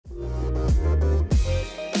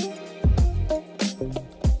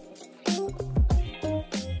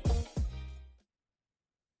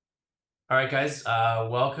All right, guys,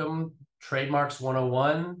 welcome. Trademarks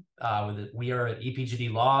 101. We are at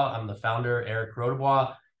EPGD Law. I'm the founder, Eric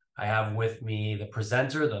Rodebois. I have with me the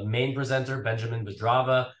presenter, the main presenter, Benjamin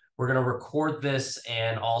Bedrava. We're going to record this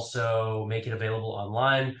and also make it available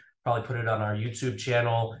online, probably put it on our YouTube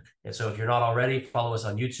channel. And so if you're not already, follow us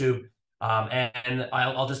on YouTube. And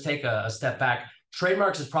I'll just take a step back.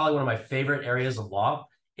 Trademarks is probably one of my favorite areas of law.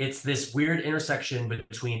 It's this weird intersection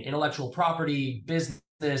between intellectual property, business,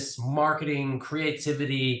 marketing,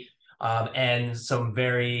 creativity, and some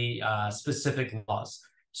very specific laws.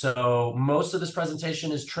 So most of this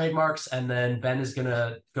presentation is trademarks, and then Ben is going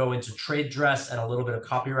to go into trade dress and a little bit of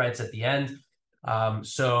copyrights at the end.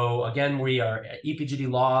 So again, we are at EPGD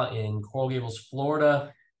Law in Coral Gables,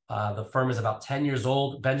 Florida. The firm is about 10 years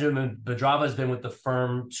old. Benjamin Bedrava has been with the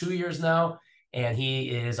firm 2 years now, and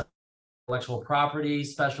he is intellectual property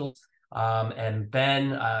specialist. And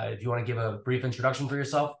Ben, if you want to give a brief introduction for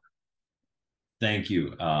yourself. Thank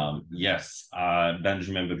you. Yes,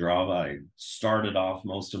 Benjamin Bedrava. I started off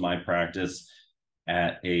most of my practice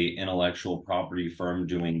at a intellectual property firm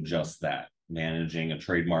doing just that, managing a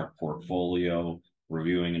trademark portfolio,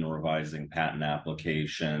 reviewing and revising patent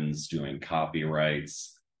applications, doing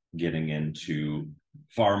copyrights, getting into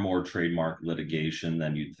far more trademark litigation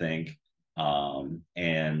than you'd think.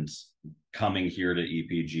 And coming here to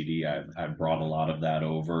EPGD, I've brought a lot of that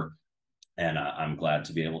over, and I'm glad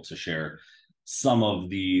to be able to share some of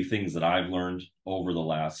the things that I've learned over the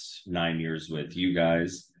last 9 years with you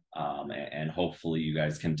guys, and hopefully you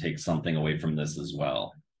guys can take something away from this as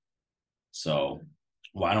well. So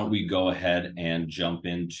why don't we go ahead and jump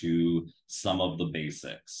into some of the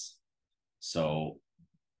basics. So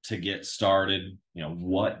to get started,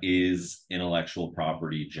 what is intellectual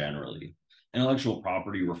property generally? Intellectual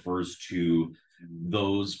property refers to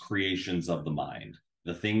those creations of the mind,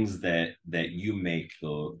 the things that you make,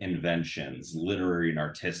 the inventions, literary and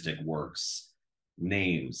artistic works,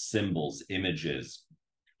 names, symbols, images,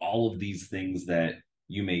 all of these things that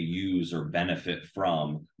you may use or benefit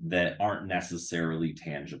from that aren't necessarily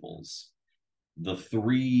tangibles. The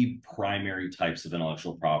three primary types of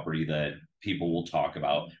intellectual property that people will talk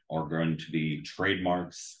about are going to be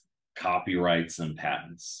trademarks, copyrights, and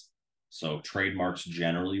patents. So trademarks,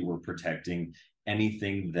 generally, we're protecting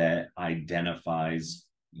anything that identifies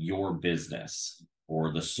your business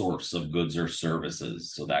or the source of goods or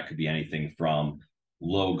services. So that could be anything from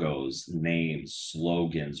logos, names,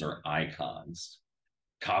 slogans, or icons.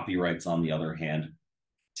 Copyrights, on the other hand,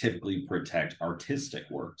 typically protect artistic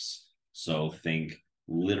works. So think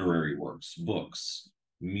literary works, books,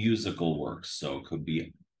 musical works. So it could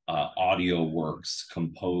be audio works,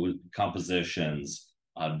 compositions,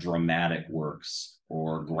 dramatic works,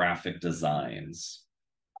 or graphic designs.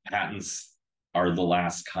 Patents are the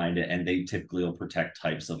last kind of, and they typically will protect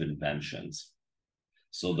types of inventions.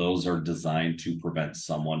 So those are designed to prevent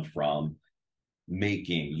someone from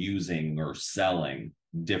making, using, or selling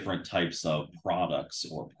different types of products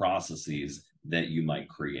or processes that you might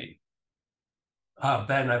create.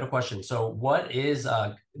 Ben, I have a question. So what is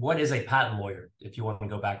a patent lawyer? If you want to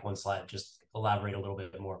go back one slide, just elaborate a little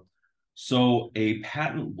bit more. So a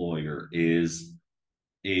patent lawyer is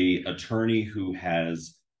a attorney who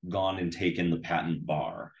has gone and taken the patent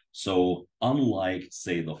bar. So unlike,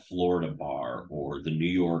 say, the Florida bar or the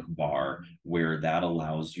New York bar, where that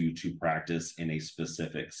allows you to practice in a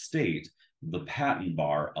specific state, the patent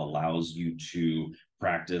bar allows you to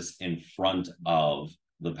practice in front of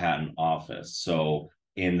the patent office. So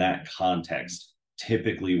in that context,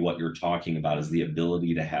 typically what you're talking about is the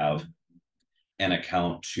ability to have an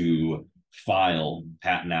account to file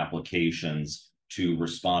patent applications, to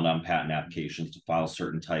respond on patent applications, to file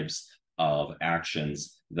certain types of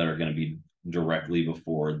actions that are going to be directly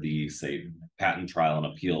before the, say, Patent Trial and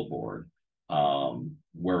Appeal Board.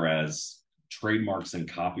 Whereas trademarks and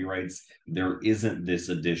copyrights, there isn't this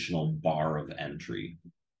additional bar of entry.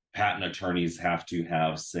 Patent attorneys have to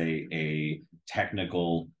have, say, a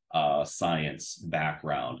technical science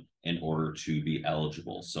background in order to be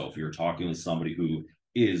eligible. So if you're talking with somebody who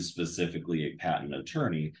is specifically a patent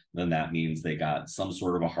attorney, then that means they got some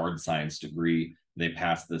sort of a hard science degree, they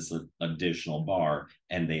passed this additional bar,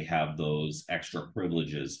 and they have those extra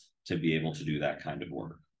privileges to be able to do that kind of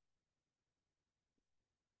work.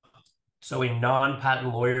 So a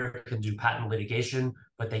non-patent lawyer can do patent litigation,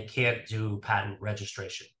 but they can't do patent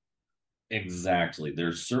registration. Exactly.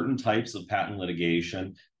 There's certain types of patent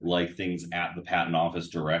litigation, like things at the patent office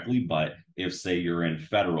directly. But if, say, you're in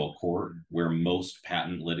federal court where most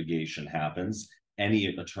patent litigation happens, any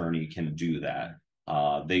attorney can do that.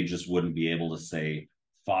 They just wouldn't be able to, say,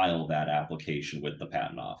 file that application with the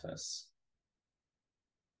patent office.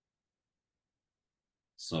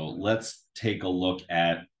 So let's take a look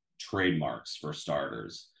at trademarks for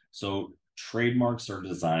starters. So trademarks are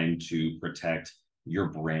designed to protect your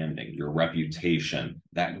branding, your reputation,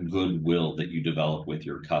 that goodwill that you develop with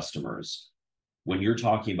your customers. When you're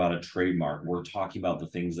talking about a trademark, we're talking about the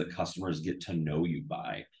things that customers get to know you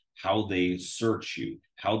by, how they search you,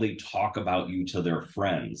 how they talk about you to their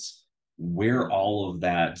friends, where all of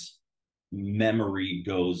that memory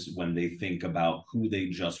goes when they think about who they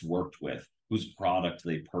just worked with, whose product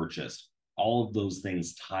they purchased. All of those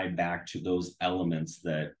things tie back to those elements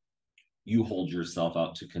that you hold yourself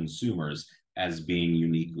out to consumers as being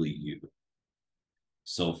uniquely you.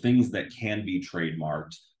 So things that can be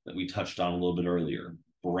trademarked that we touched on a little bit earlier,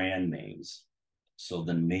 brand names. So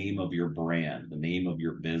the name of your brand, the name of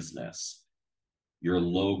your business, your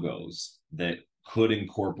logos that could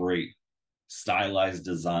incorporate stylized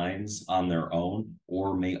designs on their own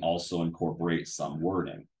or may also incorporate some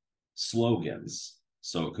wording. Slogans.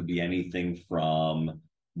 So it could be anything from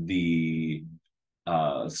the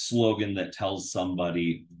slogan that tells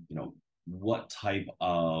somebody, what type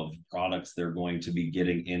of products they're going to be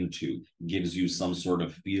getting into, gives you some sort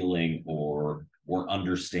of feeling or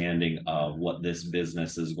understanding of what this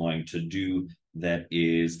business is going to do that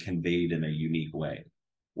is conveyed in a unique way.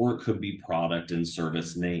 Or it could be product and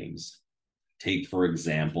service names. Take, for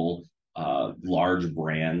example, large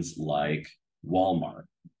brands like Walmart.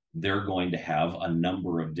 They're going to have a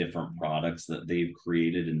number of different products that they've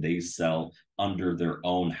created and they sell under their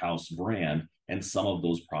own house brand. And some of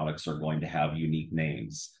those products are going to have unique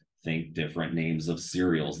names. Think different names of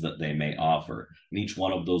cereals that they may offer. And each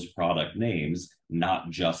one of those product names, not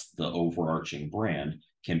just the overarching brand,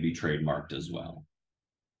 can be trademarked as well.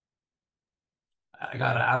 I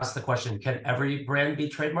got to ask the question, can every brand be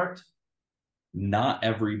trademarked? Not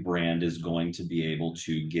every brand is going to be able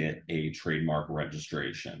to get a trademark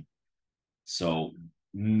registration. So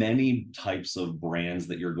many types of brands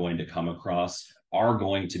that you're going to come across are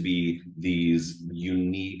going to be these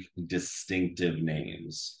unique, distinctive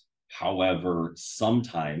names. However,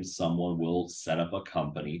 sometimes someone will set up a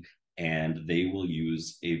company and they will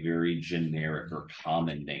use a very generic or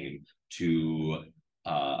common name to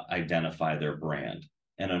identify their brand.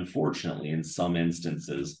 And unfortunately, in some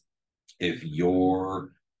instances, if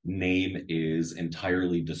your name is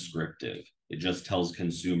entirely descriptive, it just tells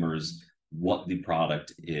consumers what the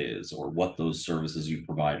product is or what those services you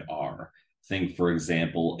provide are. Think, for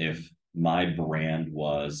example, if my brand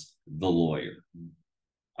was The Lawyer,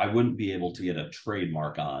 I wouldn't be able to get a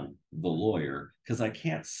trademark on The Lawyer because I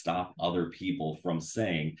can't stop other people from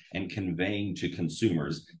saying and conveying to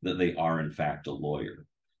consumers that they are in fact a lawyer.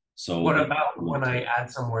 So what about when I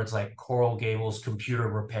add some words like Coral Gables computer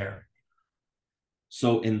repair?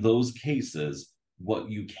 So in those cases, what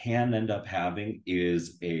you can end up having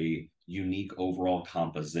is a unique overall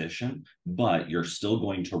composition, but you're still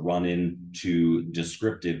going to run into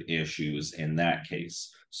descriptive issues in that case.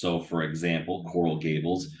 So for example, Coral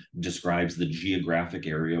Gables describes the geographic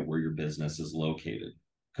area where your business is located.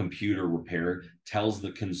 Computer repair tells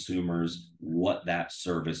the consumers what that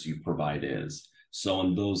service you provide is. So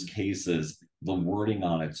in those cases, the wording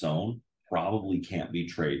on its own probably can't be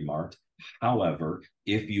trademarked. However,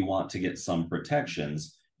 if you want to get some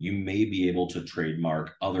protections, you may be able to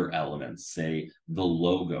trademark other elements, say the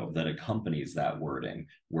logo that accompanies that wording,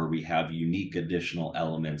 where we have unique additional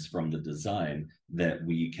elements from the design that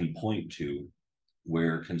we can point to,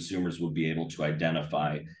 where consumers will be able to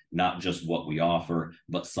identify not just what we offer,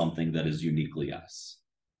 but something that is uniquely us.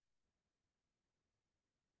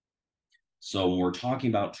 So when we're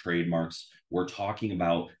talking about trademarks, we're talking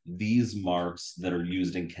about these marks that are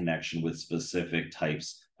used in connection with specific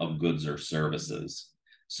types of goods or services.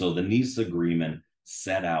 So the Nice Agreement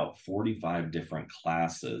set out 45 different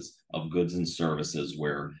classes of goods and services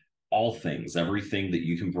where all things, everything that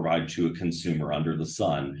you can provide to a consumer under the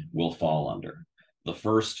sun will fall under. The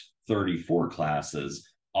first 34 classes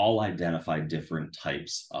all identify different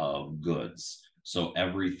types of goods. So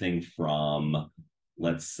everything from,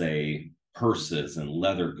 let's say, purses and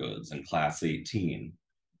leather goods in class 18,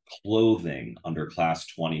 clothing under class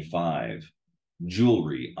 25,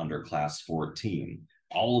 jewelry under class 14.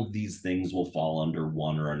 All of these things will fall under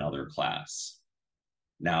one or another class.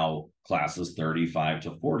 Now, classes 35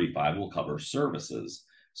 to 45 will cover services.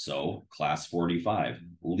 So class 45,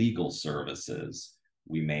 legal services.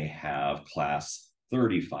 We may have class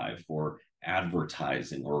 35 for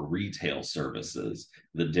advertising or retail services.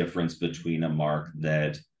 The difference between a mark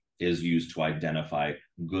that is used to identify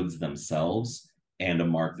goods themselves and a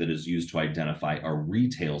mark that is used to identify a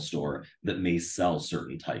retail store that may sell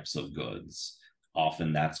certain types of goods.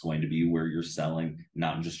 Often that's going to be where you're selling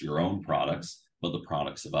not just your own products, but the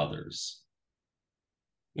products of others.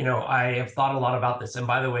 You know, I have thought a lot about this. And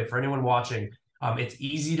by the way, for anyone watching, it's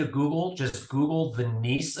easy to Google. Just Google the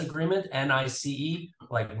Nice Agreement, Nice,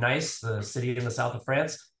 like Nice, the city in the south of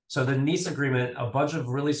France. So the Nice Agreement, a bunch of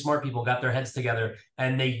really smart people got their heads together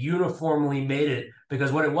and they uniformly made it,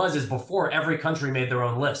 because what it was is before every country made their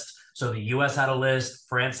own list. So the US had a list,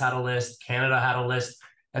 France had a list, Canada had a list.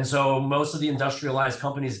 And so most of the industrialized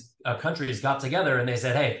countries got together and they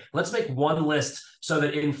said, hey, let's make one list so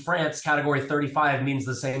that in France, category 35 means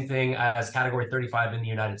the same thing as category 35 in the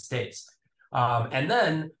United States. And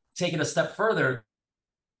then take it a step further,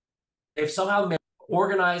 they've somehow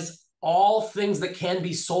organized all things that can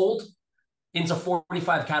be sold into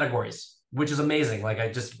 45 categories, which is amazing. Like,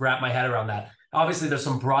 I just wrap my head around that. Obviously, there's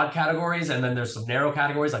some broad categories and then there's some narrow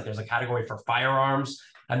categories. Like there's a category for firearms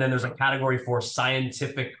and then there's a category for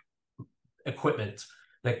scientific equipment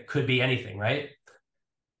that could be anything, right?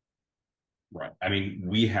 Right. I mean,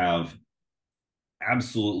 we have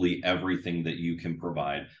absolutely everything that you can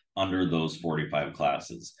provide under those 45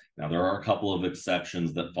 classes. Now, there are a couple of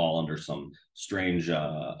exceptions that fall under some strange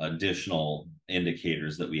additional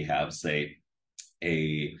indicators that we have, say,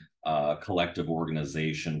 a collective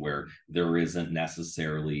organization where there isn't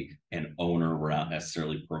necessarily an owner. We're not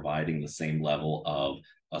necessarily providing the same level of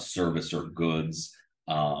a service or goods,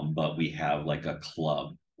 but we have like a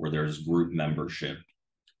club where there's group membership.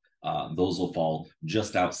 Those will fall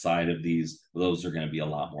just outside of these. Those are going to be a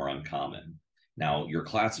lot more uncommon. Now, your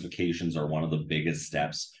classifications are one of the biggest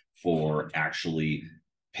steps for actually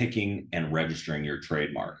picking and registering your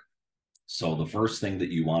trademark. So the first thing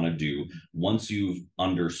that you want to do, once you've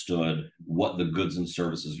understood what the goods and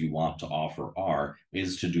services you want to offer are,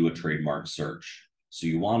 is to do a trademark search. So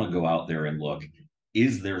you want to go out there and look,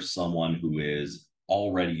 is there someone who is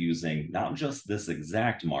already using not just this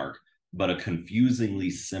exact mark, but a confusingly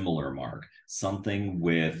similar mark, something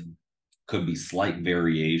with could be slight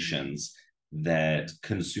variations that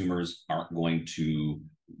consumers aren't going to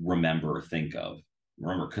remember or think of.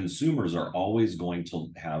 Remember, consumers are always going to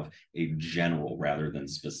have a general rather than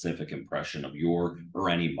specific impression of your or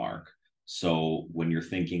any mark. So when you're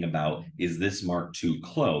thinking about, is this mark too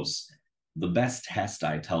close? The best test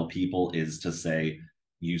I tell people is to say,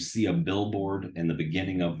 you see a billboard in the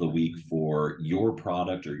beginning of the week for your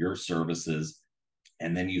product or your services,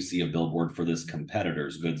 and then you see a billboard for this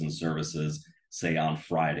competitor's goods and services, say on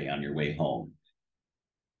Friday on your way home.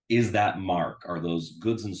 Is that mark, are those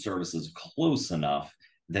goods and services close enough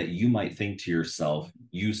that you might think to yourself,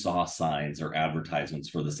 you saw signs or advertisements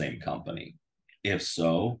for the same company? If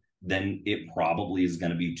so, then it probably is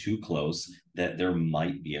going to be too close that there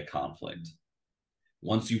might be a conflict.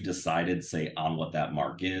 Once you've decided, say, on what that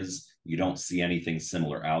mark is, you don't see anything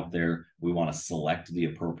similar out there, we want to select the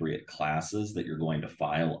appropriate classes that you're going to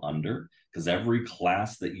file under, because every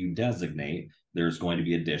class that you designate, there's going to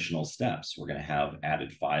be additional steps. We're going to have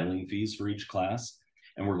added filing fees for each class,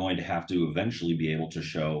 and we're going to have to eventually be able to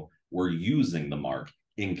show we're using the mark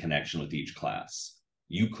in connection with each class.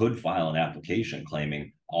 You could file an application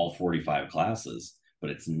claiming all 45 classes, but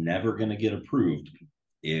it's never going to get approved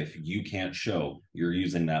if you can't show you're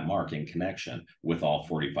using that mark in connection with all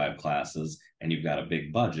 45 classes and you've got a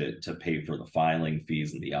big budget to pay for the filing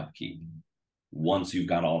fees and the upkeep. Once you've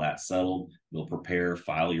got all that settled, you'll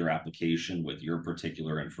file your application with your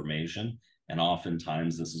particular information. And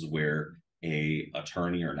oftentimes this is where an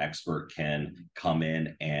attorney or an expert can come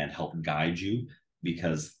in and help guide you,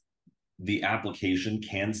 because the application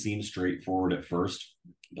can seem straightforward at first,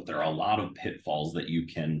 but there are a lot of pitfalls that you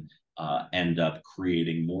can end up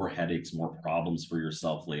creating more headaches, more problems for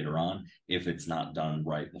yourself later on if it's not done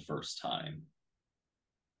right the first time.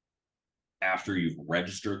 After you've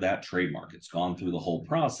registered that trademark, it's gone through the whole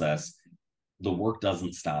process, the work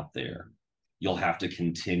doesn't stop there. You'll have to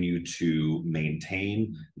continue to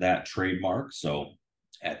maintain that trademark. So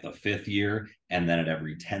at the 5th year, and then at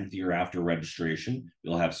every 10th year after registration,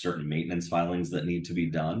 you'll have certain maintenance filings that need to be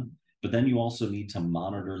done. But then you also need to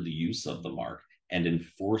monitor the use of the mark and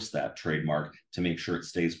enforce that trademark to make sure it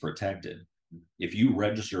stays protected. If you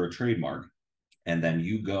register a trademark and then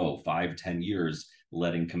you go 5-10 years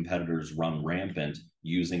letting competitors run rampant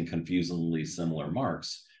using confusingly similar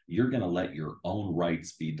marks, you're going to let your own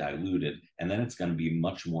rights be diluted, and then it's going to be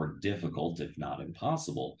much more difficult, if not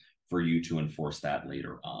impossible, for you to enforce that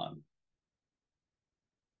later on.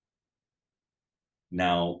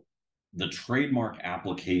 Now, the trademark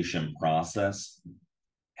application process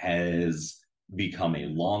has become a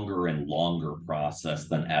longer and longer process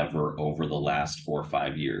than ever over the last 4 or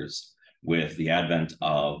 5 years, with the advent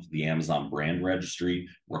of the Amazon brand registry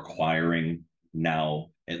requiring now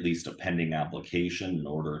at least a pending application in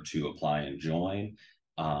order to apply and join.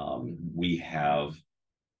 We have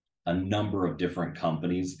a number of different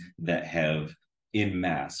companies that have en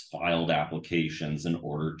masse filed applications in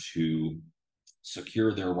order to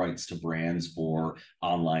secure their rights to brands for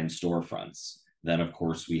online storefronts. Then, of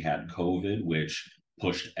course, we had COVID, which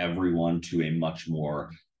pushed everyone to a much more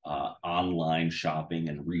online shopping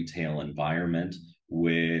and retail environment,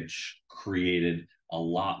 which created a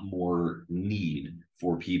lot more need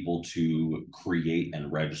for people to create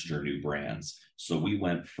and register new brands. So we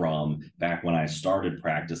went from, back when I started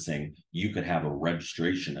practicing, you could have a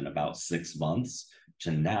registration in about 6 months, to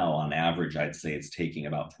now, on average, I'd say it's taking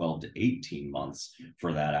about 12 to 18 months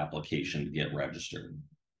for that application to get registered.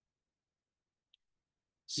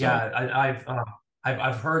 So, yeah,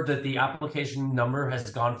 I've heard that the application number has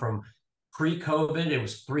gone from pre-COVID, it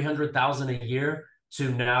was 300,000 a year,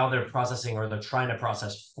 to now they're processing, or they're trying to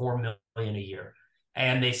process 4 million a year.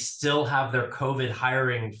 And they still have their COVID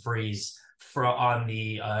hiring freeze on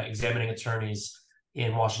the examining attorneys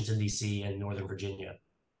in Washington, D.C. and Northern Virginia.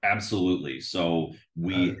 Absolutely. So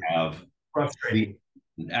we have, frustrating.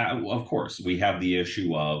 Of course, we have the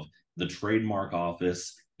issue of the trademark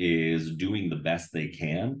office is doing the best they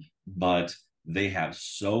can, but they have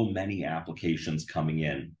so many applications coming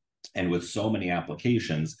in. And with so many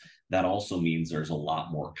applications, that also means there's a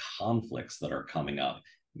lot more conflicts that are coming up,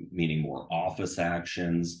 meaning more office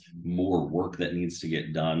actions, more work that needs to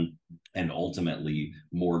get done, and ultimately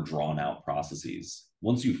more drawn out processes.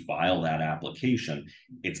 Once you file that application,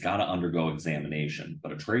 it's got to undergo examination,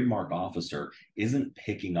 but a trademark officer isn't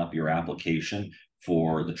picking up your application.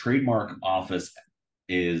 For the trademark office,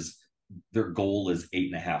 their goal is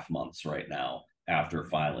 8.5 months right now after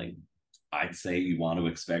filing. I'd say you want to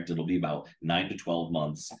expect it'll be about 9 to 12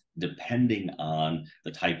 months, depending on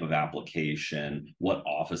the type of application, what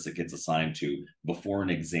office it gets assigned to, before an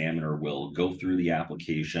examiner will go through the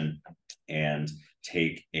application and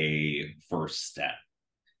take a first step.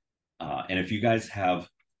 And if you guys have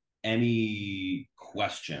any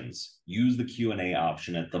questions, use the Q&A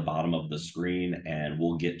option at the bottom of the screen, and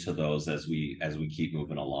we'll get to those as we keep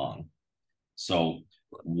moving along. So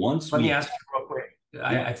once Let me ask you real quick.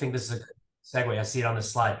 Yeah. I think this is a segue. I see it on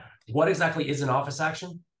this slide. What exactly is an office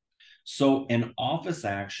action? So an office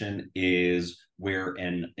action is where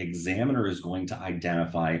an examiner is going to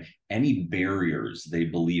identify any barriers they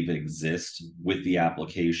believe exist with the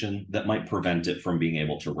application that might prevent it from being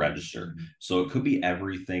able to register. So it could be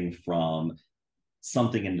everything from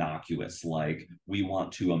something innocuous, like we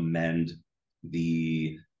want to amend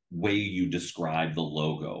the way you describe the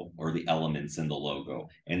logo or the elements in the logo.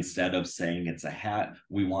 Instead of saying it's a hat,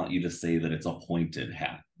 we want you to say that it's a pointed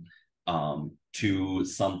hat. To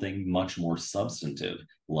something much more substantive,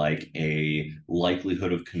 like a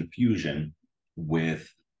likelihood of confusion with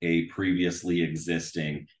a previously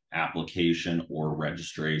existing application or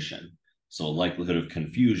registration. So likelihood of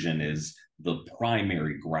confusion is the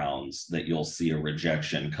primary grounds that you'll see a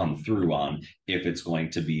rejection come through on if it's going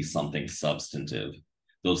to be something substantive.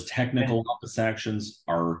 Those technical office actions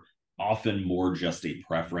are often more just a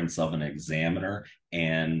preference of an examiner,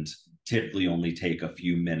 and typically only take a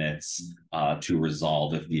few minutes to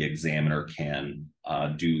resolve if the examiner can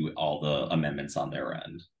do all the amendments on their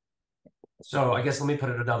end. So I guess let me put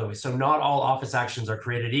it another way. So not all office actions are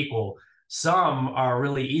created equal. Some are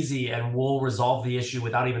really easy and we'll resolve the issue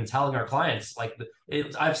without even telling our clients. Like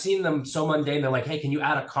I've seen them so mundane. They're like, hey, can you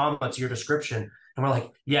add a comma to your description? And we're like,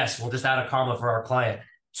 yes, we'll just add a comma for our client.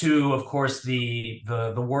 To, of course, the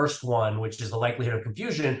worst one, which is the likelihood of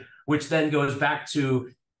confusion, which then goes back to,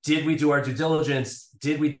 did we do our due diligence?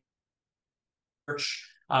 Did we search?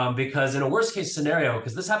 Because in a worst case scenario,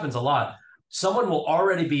 because this happens a lot, someone will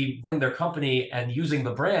already be running their company and using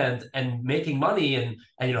the brand and making money and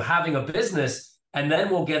having a business, and then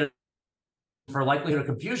we'll get it for likelihood of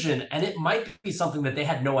confusion, and it might be something that they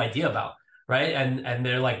had no idea about, right? And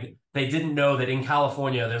they're like, they didn't know that in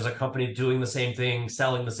California there's a company doing the same thing,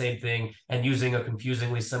 selling the same thing, and using a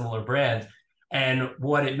confusingly similar brand. And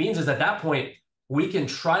what it means is at that point, we can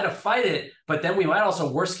try to fight it, but then we might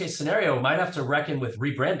also, worst case scenario, might have to reckon with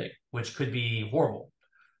rebranding, which could be horrible.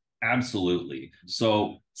 Absolutely.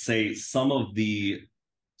 So say some of the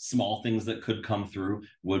small things that could come through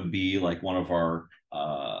would be like one of our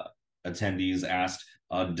attendees asked,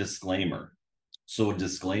 a disclaimer. So a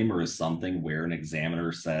disclaimer is something where an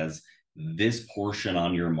examiner says, this portion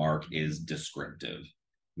on your mark is descriptive,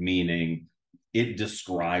 meaning it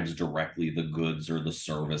describes directly the goods or the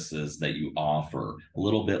services that you offer, a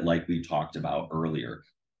little bit like we talked about earlier.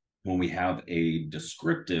 When we have a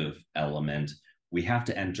descriptive element, we have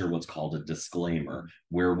to enter what's called a disclaimer,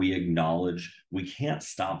 where we acknowledge we can't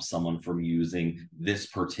stop someone from using this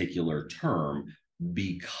particular term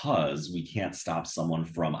because we can't stop someone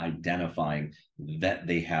from identifying that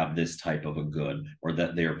they have this type of a good or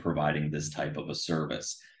that they're providing this type of a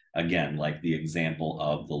service. Again, like the example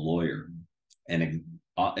of the lawyer. An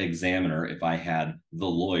examiner, if I had the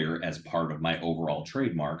lawyer as part of my overall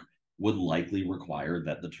trademark, would likely require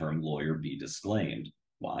that the term lawyer be disclaimed.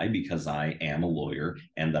 Why? Because I am a lawyer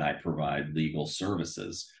and that I provide legal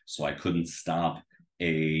services. So I couldn't stop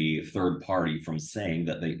a third party from saying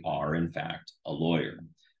that they are, in fact, a lawyer.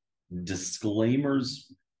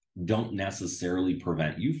 Disclaimers don't necessarily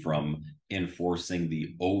prevent you from enforcing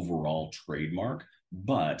the overall trademark,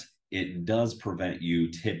 but it does prevent you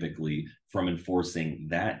typically from enforcing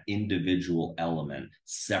that individual element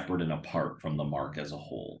separate and apart from the mark as a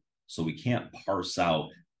whole. So we can't parse out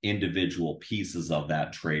individual pieces of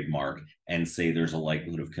that trademark and say there's a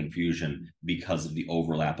likelihood of confusion because of the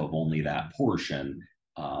overlap of only that portion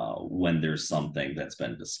when there's something that's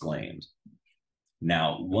been disclaimed.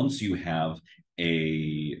 Now, once you have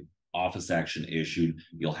a office action issued,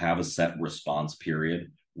 you'll have a set response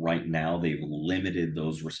period. Right now, they've limited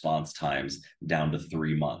those response times down to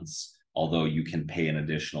 3 months, although you can pay an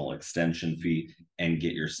additional extension fee and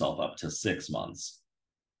get yourself up to 6 months.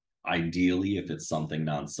 Ideally, if it's something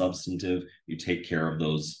non-substantive, you take care of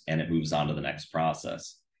those and it moves on to the next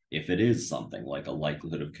process. If it is something like a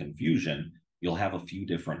likelihood of confusion, you'll have a few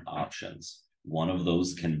different options. One of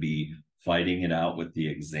those can be fighting it out with the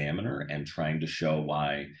examiner and trying to show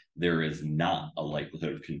why there is not a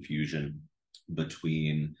likelihood of confusion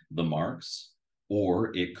between the marks,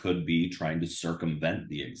 or it could be trying to circumvent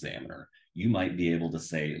the examiner. You might be able to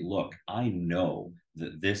say, look, I know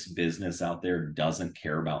that this business out there doesn't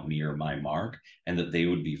care about me or my mark, and that they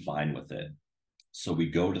would be fine with it. So we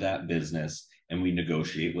go to that business and we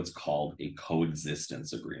negotiate what's called a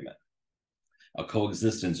coexistence agreement. A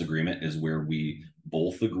coexistence agreement is where we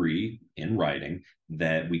both agree in writing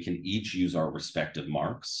that we can each use our respective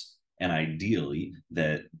marks, and ideally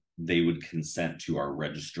that they would consent to our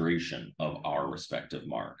registration of our respective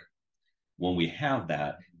mark. When we have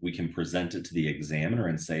that, we can present it to the examiner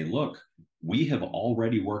and say, look, we have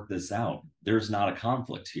already worked this out. There's not a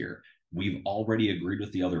conflict here. We've already agreed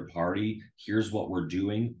with the other party. Here's what we're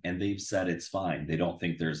doing. And they've said it's fine. They don't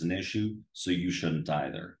think there's an issue, so you shouldn't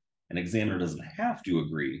either. An examiner doesn't have to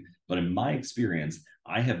agree, but in my experience,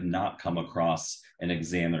 I have not come across an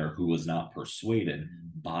examiner who was not persuaded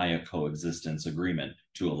by a coexistence agreement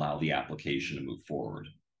to allow the application to move forward.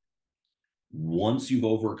 Once you've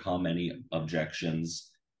overcome any objections,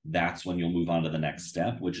 that's when you'll move on to the next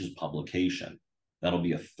step, which is publication. That'll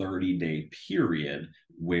be a 30-day period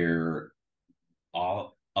where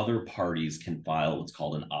other parties can file what's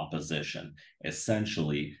called an opposition.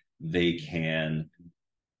 Essentially, they can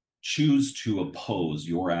choose to oppose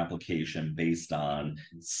your application based on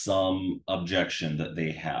some objection that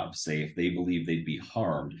they have. Say, if they believe they'd be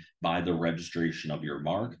harmed by the registration of your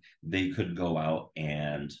mark, they could go out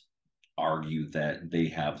and argue that they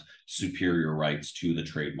have superior rights to the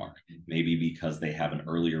trademark, maybe because they have an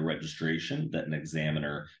earlier registration that an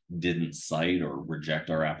examiner didn't cite or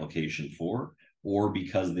reject our application for, or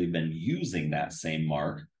because they've been using that same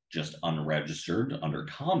mark just unregistered under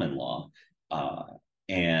common law,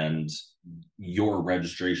 and your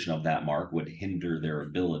registration of that mark would hinder their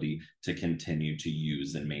ability to continue to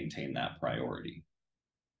use and maintain that priority.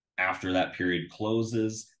 After that period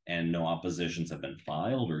closes and no oppositions have been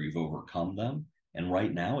filed or you've overcome them, and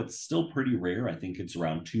right now it's still pretty rare. I think it's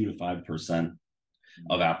around 2 to 5%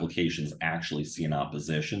 of applications actually see an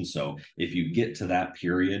opposition. So if you get to that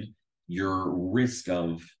period, your risk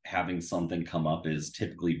of having something come up is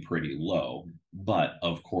typically pretty low. But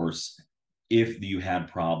of course, if you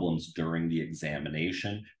had problems during the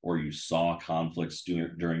examination or you saw conflicts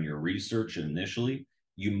during your research initially,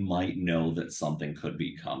 you might know that something could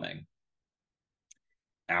be coming.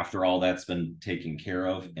 After all that's been taken care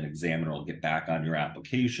of, an examiner will get back on your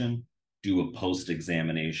application, do a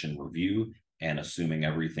post-examination review, and assuming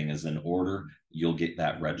everything is in order, you'll get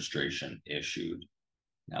that registration issued.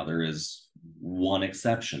 Now, there is one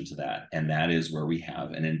exception to that, and that is where we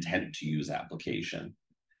have an intent to use application.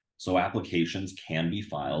 So applications can be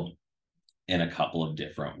filed in a couple of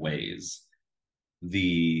different ways.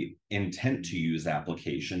 The intent to use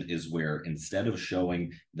application is where instead of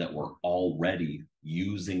showing that we're already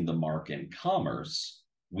using the mark in commerce,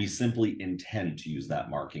 we simply intend to use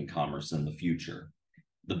that mark in commerce in the future.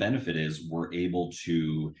 The benefit is we're able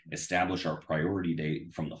to establish our priority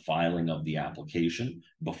date from the filing of the application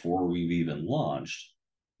before we've even launched,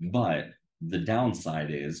 but The downside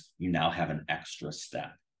is you now have an extra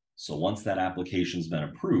step. So once that application's been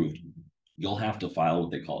approved, you'll have to file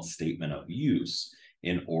what they call a statement of use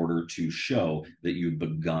in order to show that you've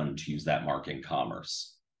begun to use that mark in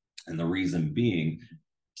commerce. And the reason being,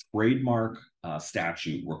 trademark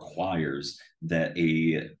statute requires that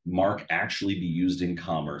a mark actually be used in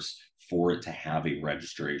commerce for it to have a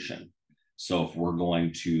registration. So if we're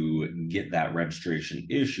going to get that registration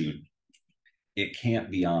issued, it can't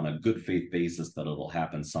be on a good faith basis that it'll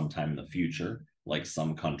happen sometime in the future, like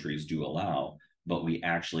some countries do allow, but we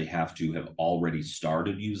actually have to have already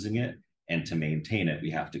started using it. And to maintain it, we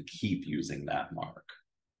have to keep using that mark.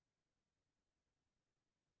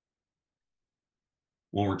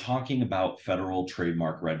 When we're talking about federal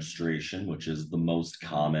trademark registration, which is the most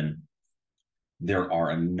common, there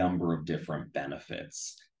are a number of different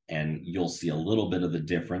benefits. And you'll see a little bit of the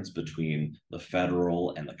difference between the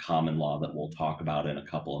federal and the common law that we'll talk about in a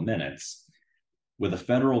couple of minutes. With a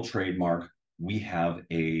federal trademark, we have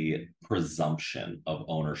a presumption of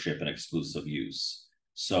ownership and exclusive use.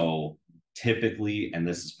 So typically, and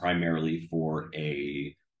this is primarily for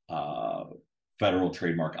a federal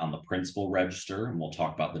trademark on the principal register, and we'll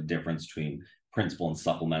talk about the difference between principal and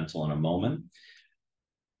supplemental in a moment.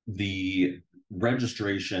 The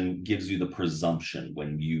registration gives you the presumption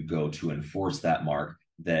when you go to enforce that mark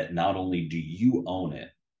that not only do you own it,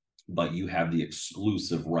 but you have the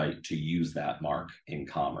exclusive right to use that mark in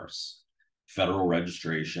commerce. Federal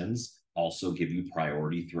registrations also give you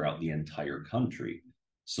priority throughout the entire country.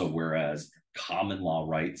 So whereas common law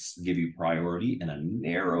rights give you priority in a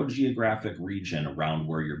narrow geographic region around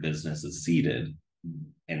where your business is seated,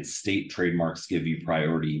 and state trademarks give you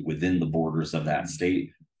priority within the borders of that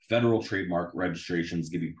state, federal trademark registrations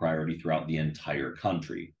give you priority throughout the entire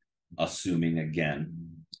country, assuming, again,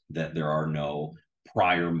 that there are no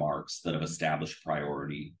prior marks that have established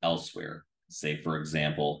priority elsewhere. Say, for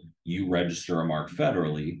example, you register a mark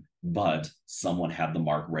federally, but someone had the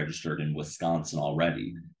mark registered in Wisconsin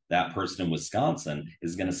already. That person in Wisconsin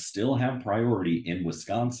is going to still have priority in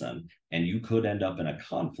Wisconsin, and you could end up in a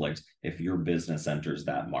conflict if your business enters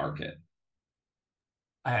that market.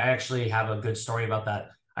 I actually have a good story about that.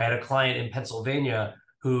 I had a client in Pennsylvania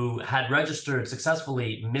who had registered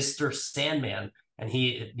successfully Mr. Sandman, and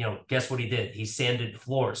he, guess what he did? He sanded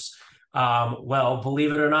floors. Well,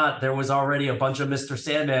 believe it or not, there was already a bunch of Mr.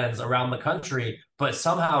 Sandmans around the country, but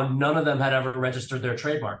somehow none of them had ever registered their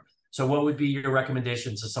trademark. So what would be your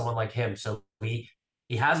recommendation to someone like him? So he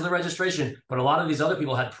has the registration, but a lot of these other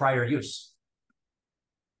people had prior use.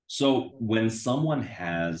 So when someone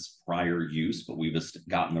has prior use, but we've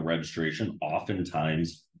gotten the registration,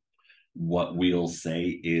 oftentimes what we'll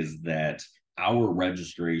say is that our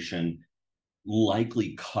registration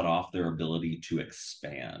likely cut off their ability to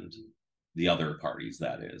expand, the other parties,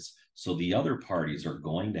 that is. So the other parties are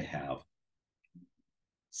going to have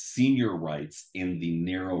senior rights in the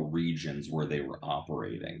narrow regions where they were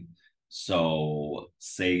operating. So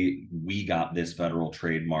say we got this federal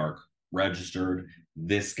trademark registered,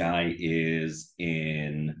 this guy is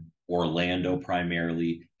in Orlando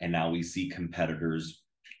primarily, and now we see competitors,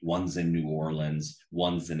 one's in New Orleans,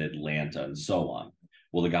 one's in Atlanta, and so on.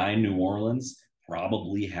 Well, the guy in New Orleans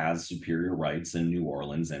probably has superior rights in New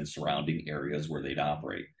Orleans and surrounding areas where they'd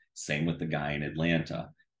operate. Same with the guy in Atlanta.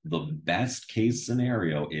 The best case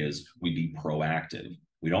scenario is we be proactive.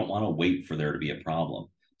 We don't want to wait for there to be a problem.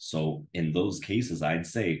 So in those cases, I'd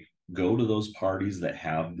say go to those parties that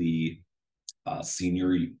have the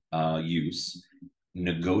senior use,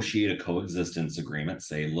 negotiate a coexistence agreement,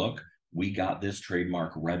 say, look, we got this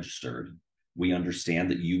trademark registered. We understand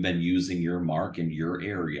that you've been using your mark in your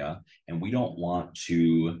area, and we don't want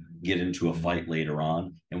to get into a fight later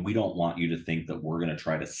on, and we don't want you to think that we're going to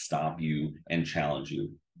try to stop you and challenge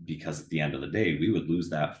you, because at the end of the day, we would lose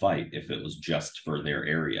that fight if it was just for their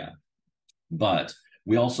area. But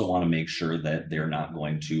we also want to make sure that they're not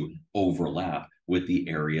going to overlap with the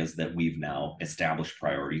areas that we've now established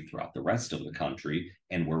priority throughout the rest of the country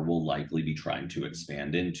and where we'll likely be trying to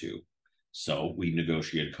expand into. So we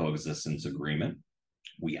negotiate a coexistence agreement.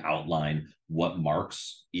 We outline what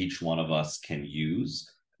marks each one of us can use,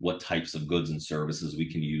 what types of goods and services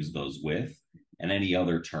we can use those with, and any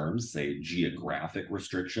other terms, say geographic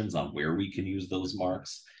restrictions on where we can use those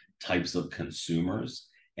marks, types of consumers,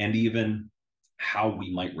 and even how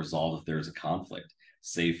we might resolve if there's a conflict.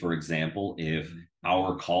 Say, for example, if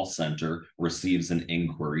our call center receives an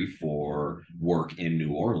inquiry for work in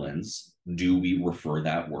New Orleans, do we refer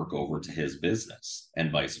that work over to his business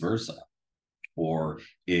and vice versa? Or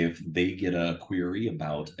if they get a query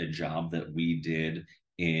about a job that we did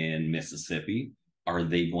in Mississippi, are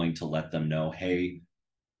they going to let them know, hey,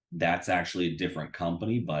 that's actually a different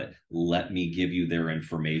company, but let me give you their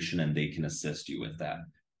information and they can assist you with that.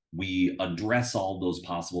 We address all those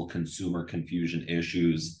possible consumer confusion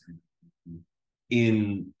issues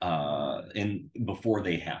in before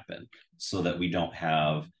they happen, so that we don't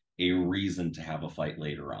have a reason to have a fight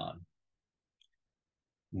later on.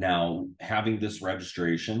 Now, having this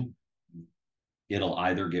registration, it'll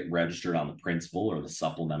either get registered on the principal or the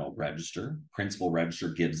supplemental register. Principal register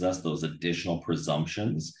gives us those additional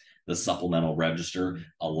presumptions. The supplemental register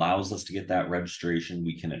allows us to get that registration.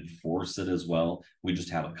 We can enforce it as well. We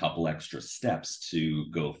just have a couple extra steps to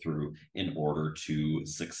go through in order to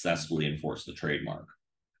successfully enforce the trademark.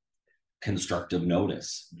 Constructive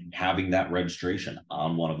notice, having that registration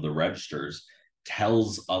on one of the registers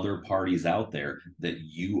tells other parties out there that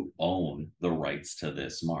you own the rights to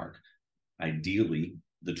this mark. Ideally,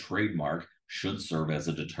 the trademark should serve as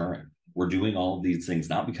a deterrent. We're doing all of these things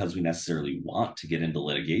not because we necessarily want to get into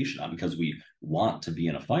litigation, not because we want to be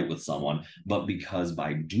in a fight with someone, but because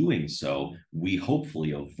by doing so, we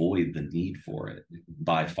hopefully avoid the need for it.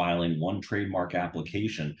 By filing one trademark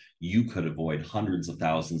application, you could avoid hundreds of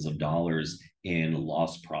thousands of dollars in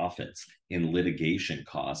lost profits, in litigation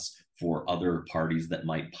costs for other parties that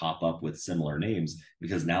might pop up with similar names,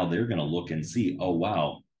 because now they're going to look and see, oh,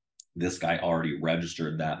 wow, this guy already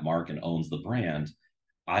registered that mark and owns the brand.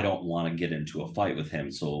 I don't want to get into a fight with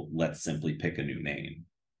him, so let's simply pick a new name.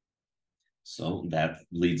 So that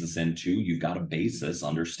leads us into, you've got a basis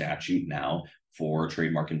under statute now for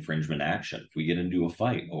trademark infringement action. If we get into a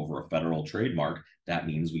fight over a federal trademark, that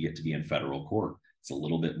means we get to be in federal court. It's a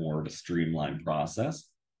little bit more of a streamlined process.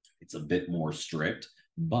 It's a bit more strict,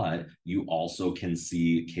 but you also can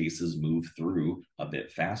see cases move through a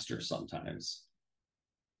bit faster sometimes.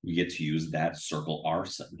 You get to use that circle R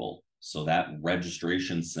symbol. So that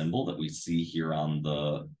registration symbol that we see here on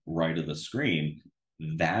the right of the screen,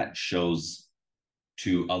 that shows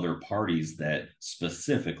to other parties that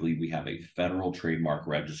specifically we have a federal trademark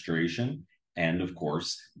registration. And of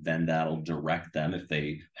course, then that'll direct them, if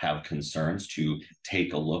they have concerns, to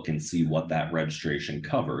take a look and see what that registration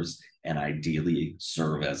covers and ideally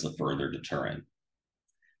serve as a further deterrent.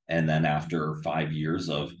 And then after 5 years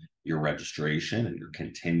of your registration and your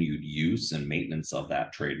continued use and maintenance of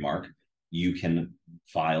that trademark, you can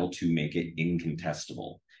file to make it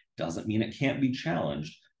incontestable. Doesn't mean it can't be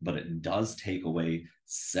challenged, but it does take away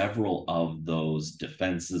several of those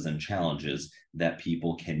defenses and challenges that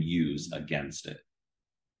people can use against it.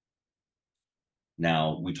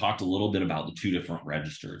 Now, we talked a little bit about the two different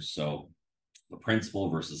registers. So the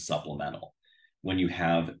principal versus supplemental. When you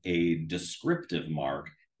have a descriptive mark,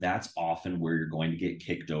 that's often where you're going to get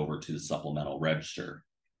kicked over to the supplemental register.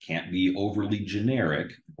 Can't be overly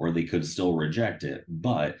generic, or they could still reject it.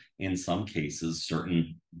 But in some cases,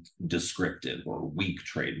 certain descriptive or weak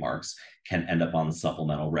trademarks can end up on the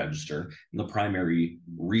supplemental register. And the primary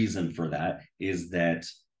reason for that is that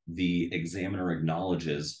the examiner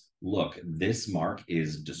acknowledges, look, this mark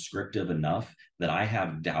is descriptive enough that I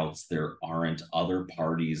have doubts there aren't other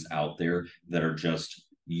parties out there that are just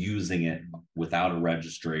using it without a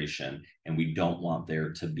registration, and we don't want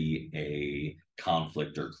there to be a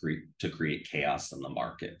conflict or to create chaos in the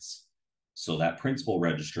markets. So that principal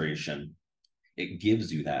registration, it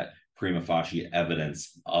gives you that prima facie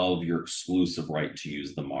evidence of your exclusive right to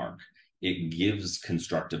use the mark. It gives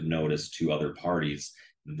constructive notice to other parties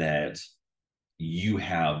that you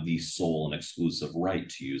have the sole and exclusive right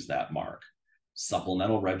to use that mark.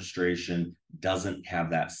 Supplemental registration doesn't have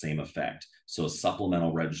that same effect. So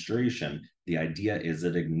supplemental registration, the idea is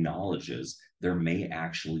it acknowledges there may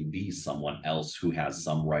actually be someone else who has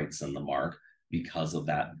some rights in the mark because of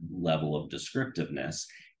that level of descriptiveness.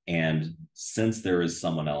 And since there is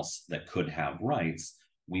someone else that could have rights,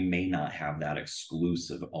 we may not have that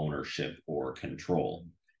exclusive ownership or control.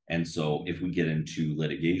 And so if we get into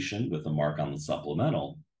litigation with a mark on the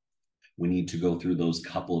supplemental, we need to go through those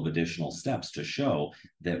couple of additional steps to show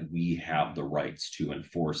that we have the rights to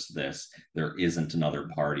enforce this. There isn't another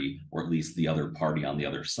party, or at least the other party on the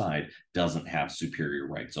other side doesn't have superior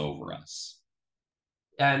rights over us.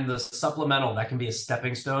 And the supplemental, that can be a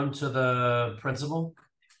stepping stone to the principal?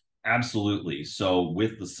 Absolutely. So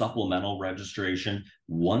with the supplemental registration,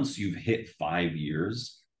 once you've hit 5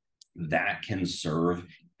 years, that can serve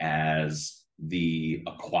as the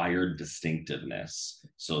acquired distinctiveness.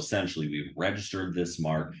 So essentially, we've registered this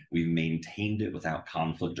mark, we've maintained it without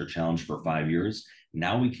conflict or challenge for 5 years.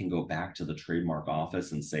 Now we can go back to the trademark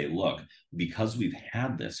office and say, look, because we've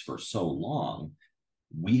had this for so long,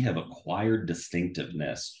 we have acquired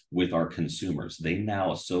distinctiveness with our consumers. They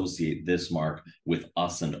now associate this mark with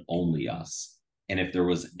us and only us. And if there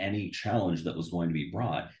was any challenge that was going to be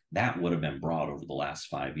brought, that would have been brought over the last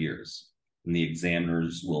 5 years. And the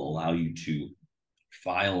examiners will allow you to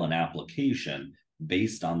file an application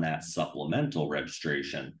based on that supplemental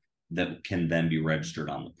registration that can then be registered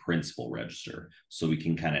on the principal register. So we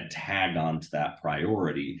can kind of tag on to that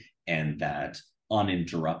priority and that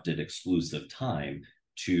uninterrupted exclusive time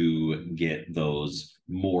to get those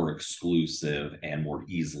more exclusive and more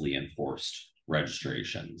easily enforced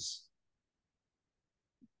registrations.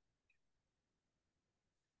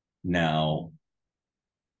 Now,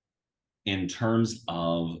 in terms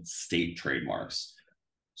of state trademarks,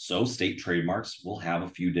 so state trademarks will have a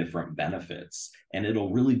few different benefits, and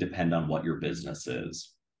it'll really depend on what your business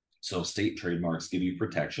is. So state trademarks give you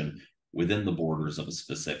protection within the borders of a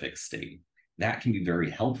specific state. That can be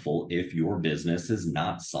very helpful if your business is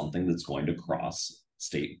not something that's going to cross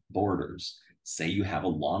state borders. Say you have a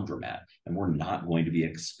laundromat and we're not going to be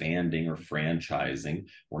expanding or franchising.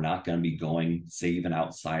 We're not going to be going, say, even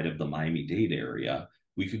outside of the Miami-Dade area.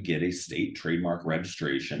 We could get a state trademark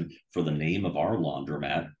registration for the name of our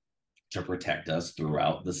laundromat to protect us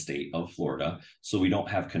throughout the state of Florida, so we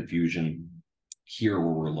don't have confusion here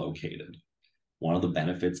where we're located. One of the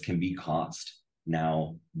benefits can be cost.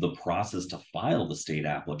 Now, the process to file the state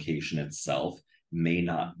application itself may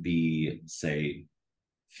not be, say,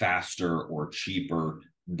 faster or cheaper,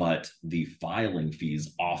 but the filing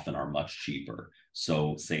fees often are much cheaper.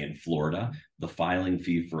 So say in Florida, the filing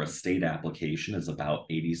fee for a state application is about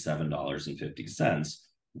 $87.50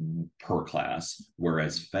 per class,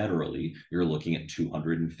 whereas federally, you're looking at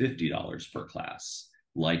 $250 per class.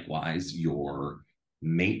 Likewise, your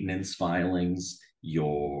maintenance filings,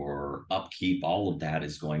 your upkeep, all of that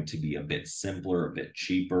is going to be a bit simpler, a bit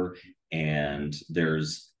cheaper, and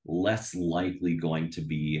there's less likely going to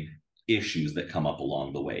be issues that come up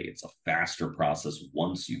along the way. It's a faster process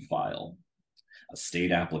once you file. A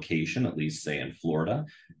state application, at least say in Florida,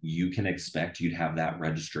 you can expect you'd have that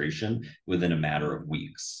registration within a matter of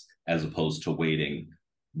weeks, as opposed to waiting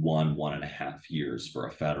 1.5 years for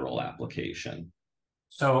a federal application.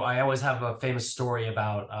 So I always have a famous story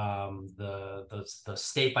about the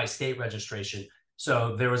state by state registration.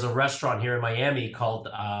 So there was a restaurant here in Miami called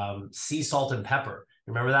Sea Salt and Pepper.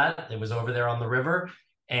 Remember that? It was over there on the river.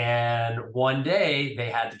 And one day they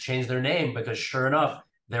had to change their name because sure enough,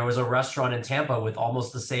 there was a restaurant in Tampa with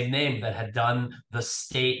almost the same name that had done the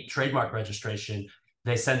state trademark registration.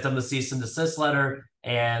 They sent them the cease and desist letter,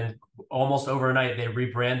 and almost overnight they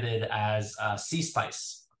rebranded as Sea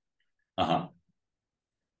Spice. Uh-huh.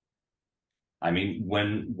 I mean,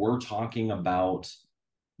 when we're talking about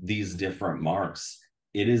these different marks,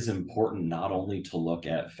 it is important not only to look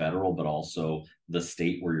at federal, but also the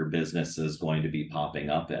state where your business is going to be popping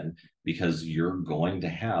up in, because you're going to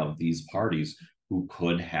have these parties who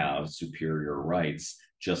could have superior rights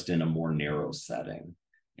just in a more narrow setting.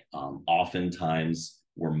 Oftentimes,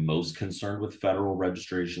 we're most concerned with federal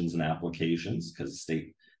registrations and applications because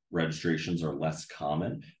state registrations are less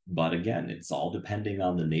common. But again, it's all depending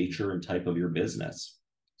on the nature and type of your business.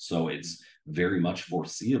 So it's very much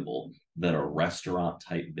foreseeable that a restaurant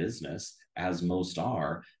type business, as most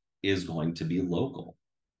are, is going to be local.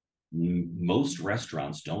 Most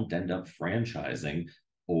restaurants don't end up franchising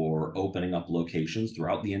or opening up locations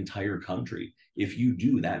throughout the entire country. If you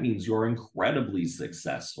do, that means you're incredibly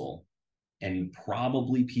successful, and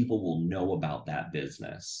probably people will know about that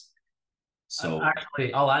business. So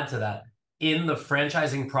actually, I'll add to that. In the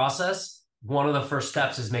franchising process, one of the first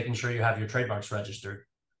steps is making sure you have your trademarks registered.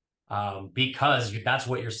 Because that's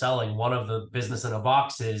what you're selling. One of the business in a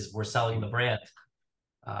box is we're selling the brand,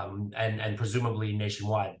 and presumably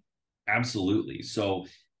nationwide. Absolutely. So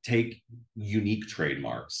take unique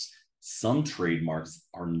trademarks. Some trademarks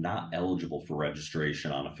are not eligible for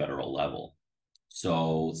registration on a federal level.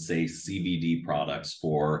 So say CBD products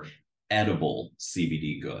for edible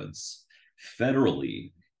CBD goods.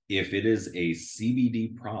 Federally, if it is a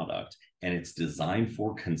CBD product and it's designed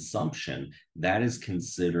for consumption, that is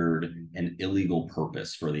considered an illegal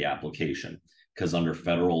purpose for the application. Because under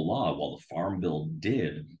federal law, while the Farm Bill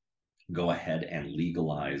did go ahead and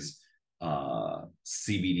legalize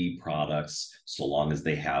CBD products, so long as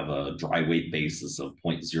they have a dry weight basis of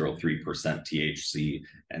 0.03% THC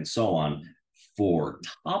and so on, for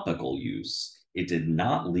topical use, it did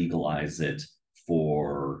not legalize it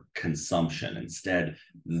for consumption. Instead,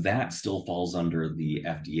 that still falls under the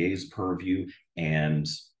FDA's purview, and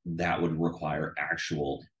that would require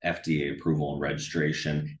actual FDA approval and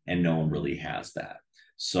registration, and no one really has that.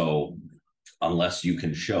 So unless you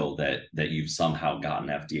can show that you've somehow gotten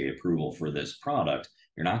FDA approval for this product,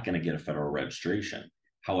 you're not going to get a federal registration.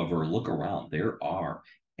 However, look around. There are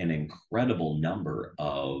an incredible number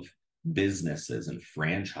of businesses and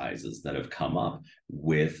franchises that have come up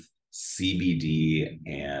with CBD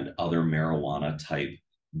and other marijuana type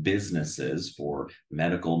businesses for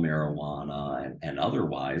medical marijuana and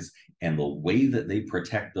otherwise. And the way that they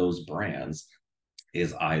protect those brands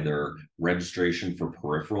is either registration for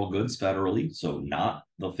peripheral goods federally, so not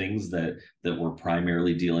the things that we're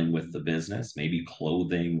primarily dealing with the business, maybe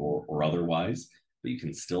clothing or otherwise, but you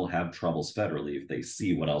can still have troubles federally if they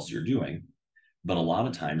see what else you're doing. But a lot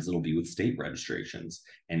of times it'll be with state registrations,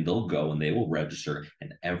 and they'll go and they will register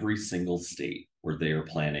in every single state where they are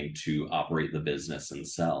planning to operate the business and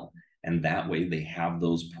sell. And that way they have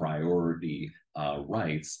those priority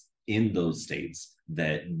rights in those states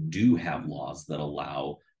that do have laws that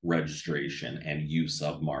allow registration and use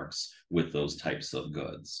of marks with those types of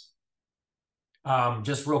goods.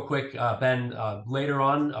 Just real quick, Ben, later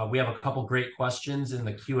on, we have a couple great questions in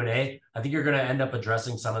the Q&A. I think you're going to end up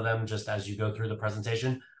addressing some of them just as you go through the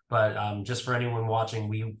presentation. But just for anyone watching,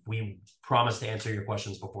 we promise to answer your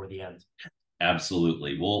questions before the end.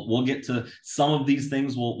 Absolutely. We'll get to some of these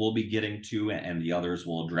things we'll be getting to, and the others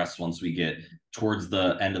we'll address once we get towards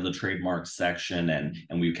the end of the trademark section,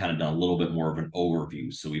 and we've kind of done a little bit more of an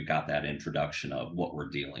overview. So we've got that introduction of what we're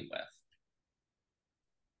dealing with.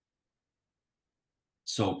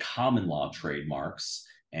 So common law trademarks,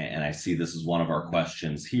 and I see this is one of our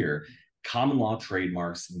questions here. Common law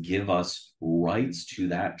trademarks give us rights to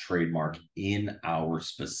that trademark in our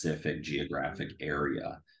specific geographic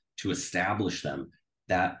area. To establish them,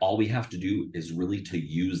 that all we have to do is really to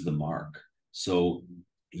use the mark. So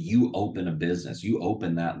you open a business, you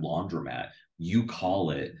open that laundromat, you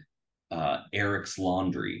call it Eric's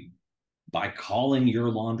Laundry. By calling your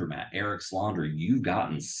laundromat Eric's Laundry, you've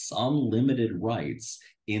gotten some limited rights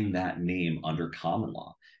in that name under common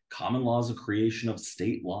law. Common law is a creation of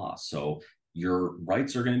state law, so your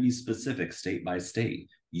rights are going to be specific state by state.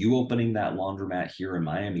 You opening that laundromat here in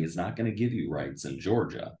Miami is not going to give you rights in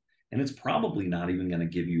Georgia. And it's probably not even going to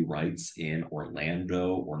give you rights in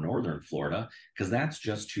Orlando or Northern Florida, because that's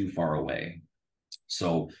just too far away.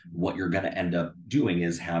 So what you're going to end up doing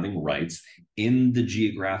is having rights in the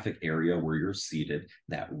geographic area where you're seated,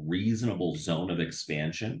 that reasonable zone of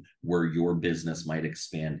expansion where your business might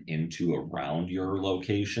expand into around your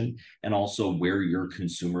location, and also where your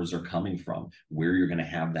consumers are coming from, where you're going to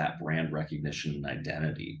have that brand recognition and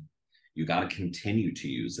identity. You got to continue to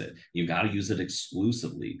use it. You got to use it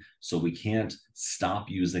exclusively. So we can't stop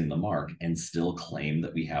using the mark and still claim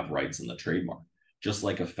that we have rights in the trademark. Just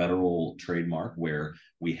like a federal trademark where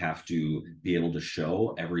we have to be able to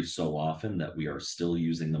show every so often that we are still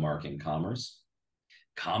using the mark in commerce.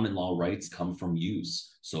 Common law rights come from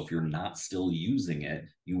use. So if you're not still using it,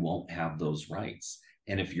 you won't have those rights.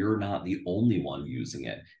 And if you're not the only one using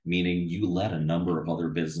it, meaning you let a number of other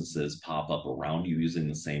businesses pop up around you using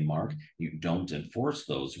the same mark, you don't enforce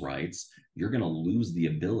those rights, you're going to lose the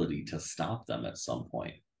ability to stop them at some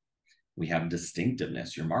point. We have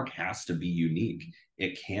distinctiveness. Your mark has to be unique.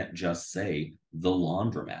 It can't just say the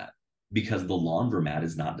laundromat, because the laundromat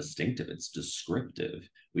is not distinctive. It's descriptive.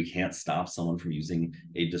 We can't stop someone from using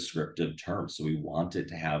a descriptive term. So we want it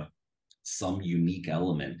to have some unique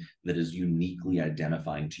element that is uniquely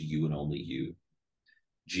identifying to you and only you.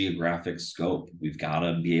 Geographic scope. We've got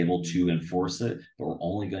to be able to enforce it, but we're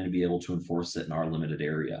only going to be able to enforce it in our limited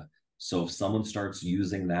area. So if someone starts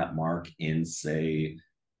using that mark in, say,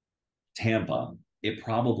 Tampa, it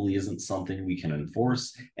probably isn't something we can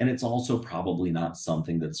enforce. And it's also probably not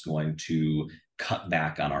something that's going to cut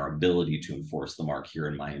back on our ability to enforce the mark here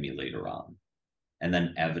in Miami later on. And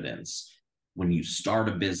then evidence. When you start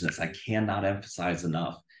a business, I cannot emphasize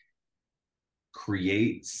enough,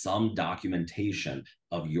 create some documentation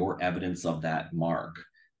of your evidence of that mark.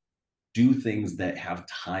 Do things that have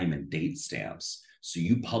time and date stamps. So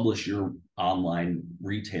you publish your online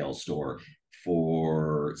retail store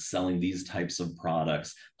for selling these types of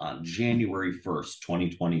products on January 1st,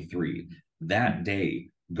 2023. That day,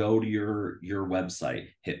 go to your website,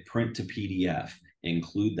 hit print to PDF,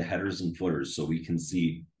 include the headers and footers so we can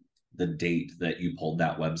see the date that you pulled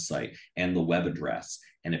that website and the web address.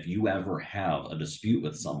 And if you ever have a dispute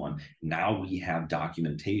with someone, now we have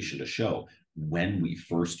documentation to show when we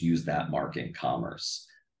first used that mark in commerce.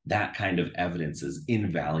 That kind of evidence is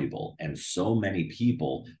invaluable. And so many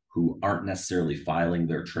people who aren't necessarily filing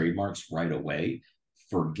their trademarks right away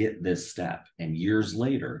forget this step. And years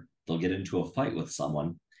later, they'll get into a fight with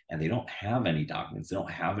someone and they don't have any documents. They don't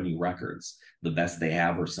have any records. The best they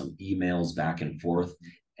have are some emails back and forth.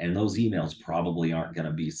 And those emails probably aren't going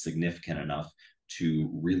to be significant enough to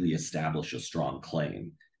really establish a strong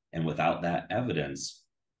claim. And without that evidence,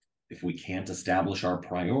 If we can't establish our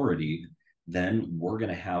priority, then we're going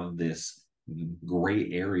to have this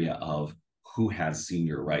gray area of who has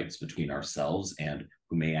senior rights between ourselves and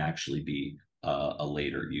who may actually be a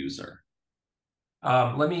later user.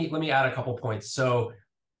 Let me add a couple points. So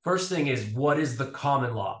first thing is, what is the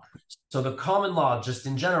common law? So the common law, just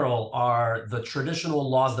in general, are the traditional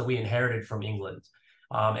laws that we inherited from England.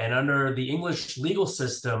 And under the English legal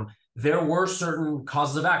system, there were certain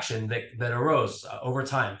causes of action that arose over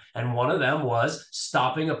time. And one of them was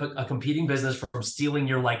stopping a competing business from stealing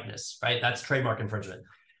your likeness, right? That's trademark infringement.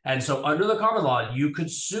 And so under the common law, you could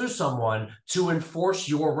sue someone to enforce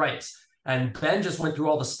your rights. And Ben just went through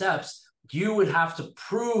all the steps. You would have to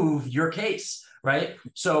prove your case, right?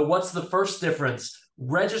 So what's the first difference?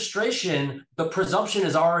 Registration, the presumption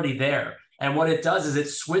is already there. And what it does is it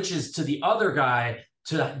switches to the other guy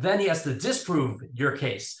to then he has to disprove your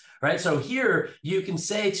case, right? So here you can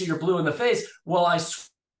say to your blue in the face, well, I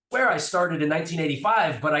swear I started in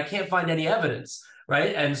 1985, but I can't find any evidence,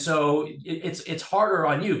 right? And so it's harder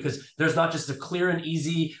on you because there's not just a clear and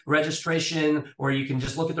easy registration where you can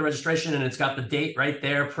just look at the registration and it's got the date right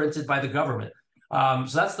there printed by the government.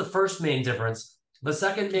 So that's the first main difference. The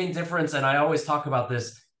second main difference, and I always talk about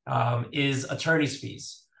this, is attorney's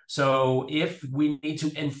fees. So if we need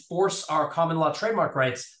to enforce our common law trademark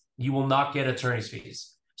rights, you will not get attorney's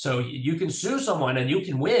fees. So you can sue someone and you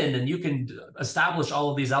can win and you can establish all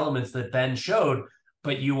of these elements that Ben showed,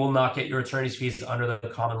 but you will not get your attorney's fees under the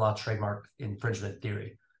common law trademark infringement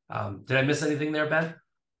theory. Did I miss anything there, Ben?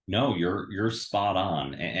 No, you're spot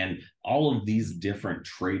on. And all of these different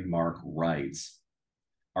trademark rights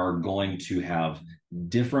are going to have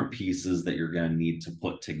different pieces that you're going to need to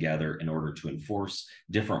put together in order to enforce,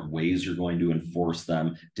 different ways you're going to enforce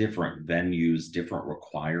them, different venues, different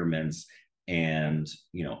requirements. And,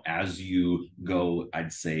 you know, as you go,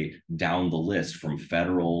 I'd say, down the list from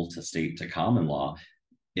federal to state to common law,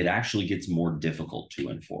 it actually gets more difficult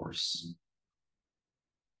to enforce.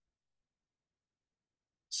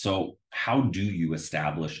 So how do you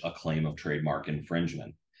establish a claim of trademark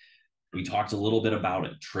infringement? We talked a little bit about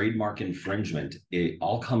it. Trademark infringement, it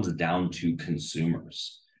all comes down to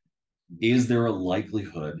consumers. Is there a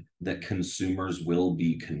likelihood that consumers will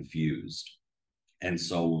be confused? And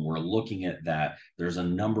so when we're looking at that, there's a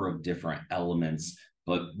number of different elements,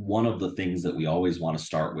 but one of the things that we always want to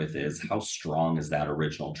start with is how strong is that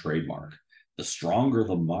original trademark? The stronger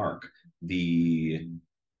the mark, the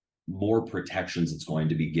more protections it's going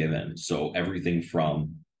to be given. So everything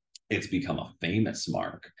from it's become a famous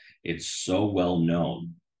mark. It's so well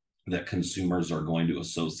known that consumers are going to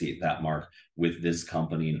associate that mark with this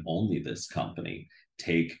company and only this company.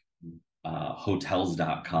 Take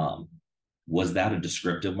hotels.com. Was that a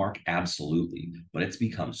descriptive mark? Absolutely. But it's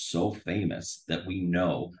become so famous that we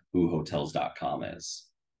know who hotels.com is.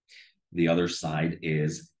 The other side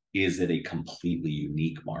is it a completely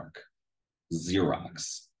unique mark?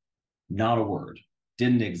 Xerox, not a word.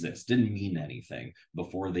 Didn't exist, didn't mean anything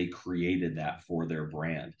before they created that for their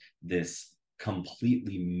brand. This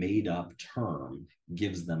completely made up term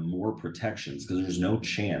gives them more protections because there's no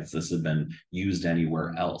chance this had been used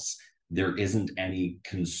anywhere else. There isn't any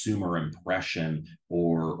consumer impression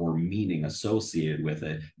or meaning associated with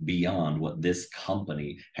it beyond what this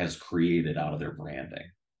company has created out of their branding.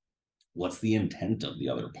 What's the intent of the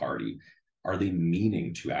other party? Are they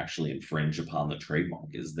meaning to actually infringe upon the trademark?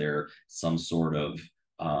 Is there some sort of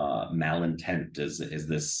malintent? Is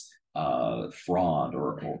this fraud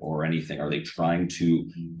or anything? Are they trying to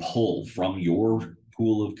pull from your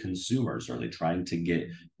pool of consumers? Are they trying to get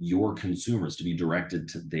your consumers to be directed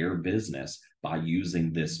to their business by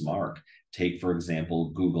using this mark? Take, for example,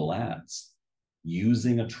 Google Ads.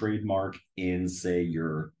 Using a trademark in, say,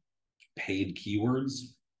 your paid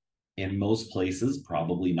keywords, in most places,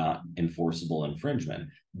 probably not enforceable infringement.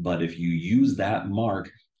 But if you use that mark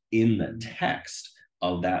in the text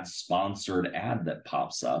of that sponsored ad that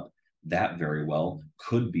pops up, that very well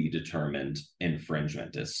could be determined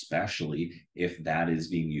infringement, especially if that is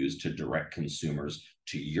being used to direct consumers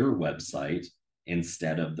to your website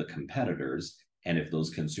instead of the competitors. And if those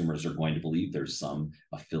consumers are going to believe there's some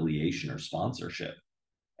affiliation or sponsorship.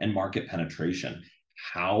 And market penetration.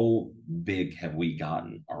 How big have we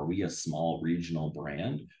gotten? Are we a small regional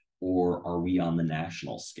brand or are we on the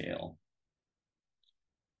national scale?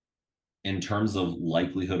 In terms of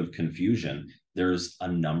likelihood of confusion, there's a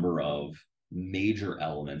number of major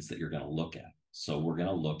elements that you're going to look at. So we're going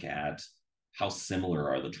to look at how similar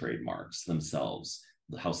are the trademarks themselves,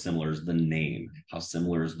 how similar is the name, how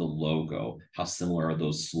similar is the logo, how similar are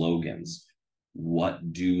those slogans,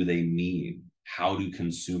 what do they mean, how do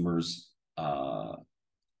consumers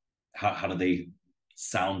how do they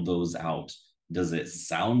Sound those out. Does it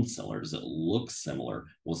sound similar? Does it look similar?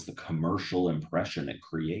 What's the commercial impression it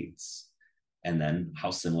creates? And then how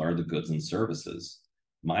similar are the goods and services?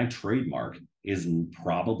 My trademark is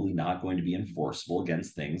probably not going to be enforceable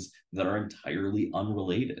against things that are entirely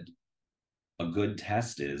unrelated. A good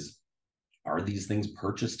test is, are these things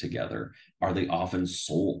purchased together? Are they often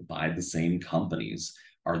sold by the same companies?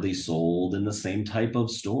 Are they sold in the same type of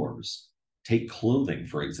stores? Take clothing,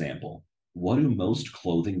 for example. What do most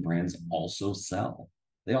clothing brands also sell?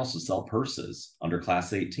 They also sell purses under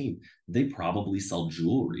Class 18. They probably sell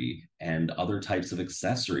jewelry and other types of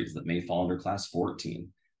accessories that may fall under Class 14.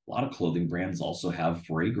 A lot of clothing brands also have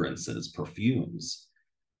fragrances, perfumes.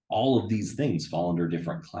 All of these things fall under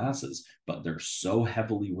different classes, but they're so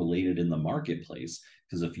heavily related in the marketplace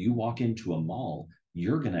because if you walk into a mall,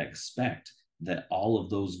 you're going to expect that all of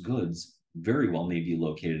those goods very well may be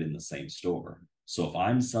located in the same store. So if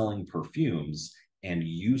I'm selling perfumes and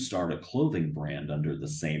you start a clothing brand under the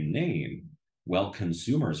same name, well,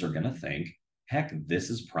 consumers are going to think, heck, this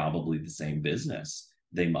is probably the same business.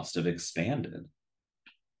 They must have expanded.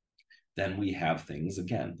 Then we have things,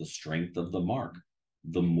 again, the strength of the mark.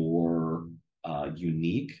 The more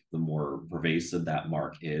unique, the more pervasive that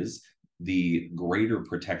mark is, the greater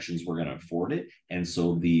protections we're going to afford it. And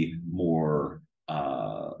so the more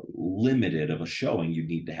limited of a showing you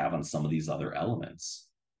need to have on some of these other elements.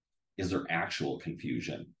 Is there actual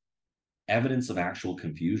confusion? Evidence of actual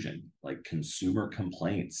confusion, like consumer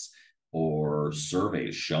complaints or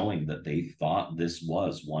surveys showing that they thought this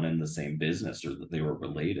was one and the same business or that they were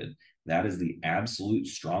related. That is the absolute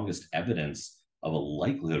strongest evidence of a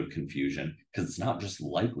likelihood of confusion, because it's not just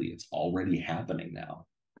likely, it's already happening now.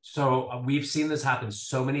 So we've seen this happen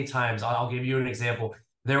so many times. I'll give you an example.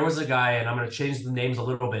 There was a guy, and I'm going to change the names a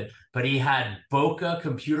little bit, but he had Boca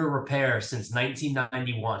Computer Repair since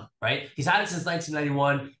 1991, right? He's had it since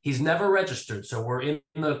 1991. He's never registered. So we're in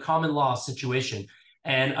the common law situation.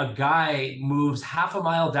 And a guy moves half a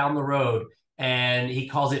mile down the road and he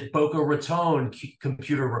calls it Boca Raton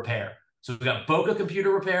Computer Repair. So we've got Boca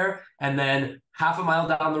Computer Repair, and then half a mile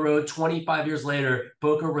down the road, 25 years later,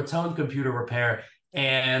 Boca Raton Computer Repair.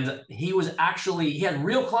 And he had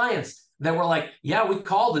real clients that were like, yeah, we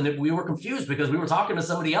called and we were confused because we were talking to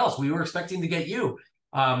somebody else. We were expecting to get you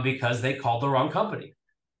because they called the wrong company.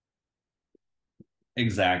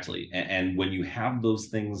 Exactly. And when you have those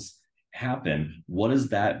things happen, what does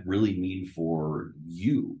that really mean for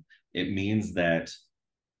you? It means that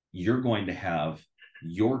you're going to have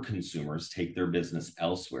your consumers take their business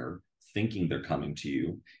elsewhere, thinking they're coming to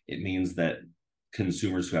you. It means that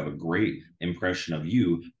consumers who have a great impression of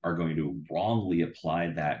you are going to wrongly apply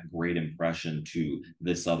that great impression to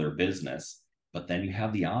this other business. But then you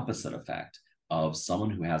have the opposite effect of someone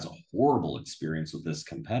who has a horrible experience with this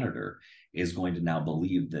competitor is going to now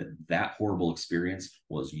believe that that horrible experience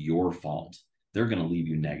was your fault. They're going to leave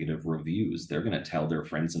you negative reviews. They're going to tell their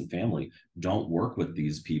friends and family, don't work with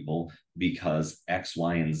these people because X,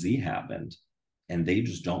 Y, and Z happened. And they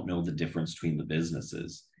just don't know the difference between the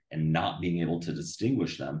businesses. And not being able to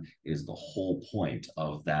distinguish them is the whole point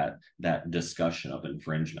of that discussion of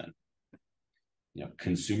infringement.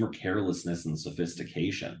 Consumer carelessness and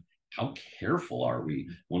sophistication. How careful are we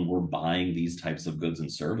when we're buying these types of goods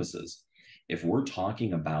and services? If we're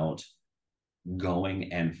talking about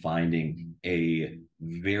going and finding a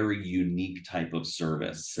very unique type of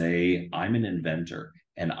service, say I'm an inventor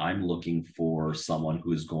and I'm looking for someone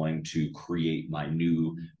who is going to create my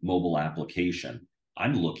new mobile application,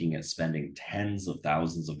 I'm looking at spending tens of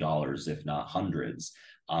thousands of dollars, if not hundreds,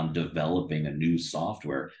 on developing a new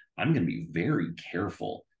software. I'm going to be very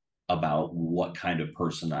careful about what kind of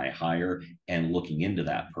person I hire and looking into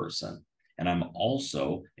that person. And I'm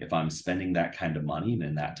also, if I'm spending that kind of money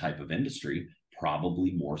in that type of industry,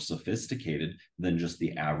 probably more sophisticated than just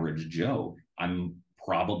the average Joe. I'm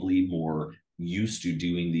probably more used to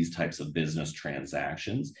doing these types of business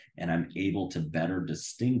transactions, and I'm able to better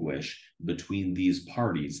distinguish between these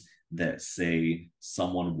parties that say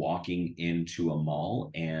someone walking into a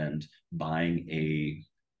mall and buying a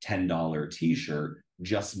 $10 t-shirt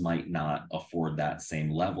just might not afford that same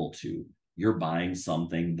level to. You're buying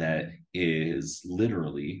something that is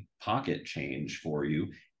literally pocket change for you.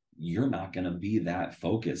 You're not going to be that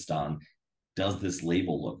focused on, does this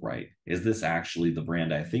label look right? Is this actually the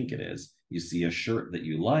brand I think it is? You see a shirt that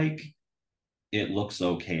you like, it looks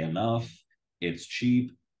okay enough, it's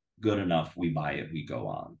cheap, good enough, we buy it, we go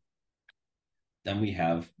on. Then we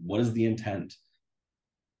have, what is the intent?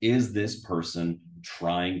 Is this person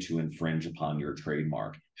trying to infringe upon your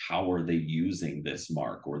trademark? How are they using this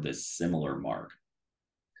mark or this similar mark?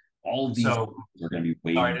 All of these So, are going to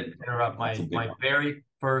be sorry weighed. to interrupt. My very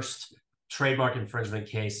first trademark infringement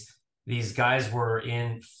case, these guys were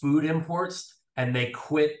in food imports and they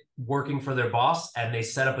quit working for their boss and they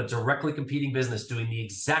set up a directly competing business doing the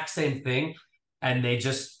exact same thing, and they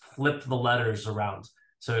just flipped the letters around.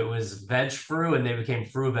 So it was veg fru and they became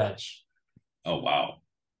fru veg. Oh, wow.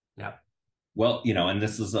 Yeah. Well, and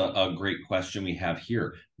this is a great question we have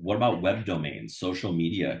here. What about web domains, social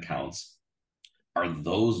media accounts? Are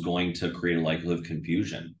those going to create a likelihood of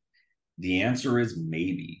confusion? The answer is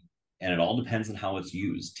maybe, and it all depends on how it's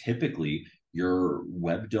used. Typically, your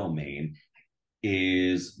web domain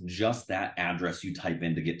is just that address you type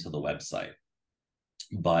in to get to the website.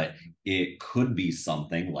 But it could be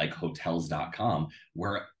something like hotels.com,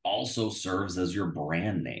 where it also serves as your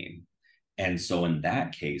brand name. And so in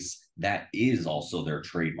that case, that is also their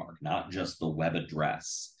trademark, not just the web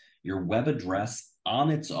address. Your web address on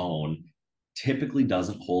its own typically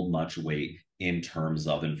doesn't hold much weight in terms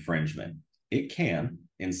of infringement. It can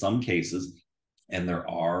in some cases, and there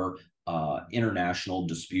are international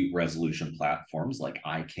dispute resolution platforms like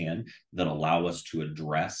ICANN that allow us to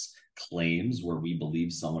address claims where we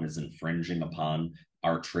believe someone is infringing upon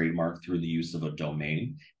our trademark through the use of a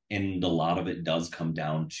domain. And a lot of it does come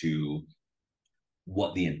down to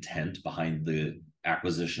what the intent behind the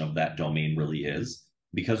acquisition of that domain really is.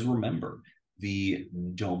 Because remember, the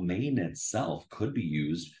domain itself could be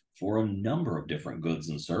used for a number of different goods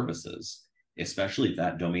and services, especially if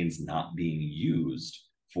that domain's not being used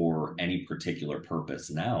for any particular purpose.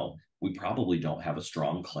 Now, we probably don't have a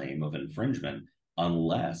strong claim of infringement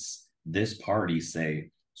unless this party,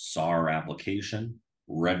 say, saw our application,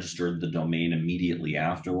 registered the domain immediately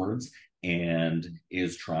afterwards, and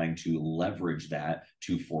is trying to leverage that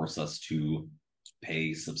to force us to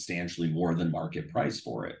pay substantially more than market price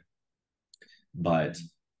for it. But,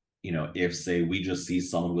 if, say, we just see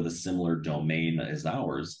someone with a similar domain as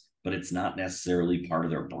ours, but it's not necessarily part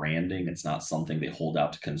of their branding, it's not something they hold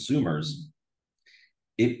out to consumers,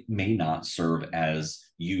 it may not serve as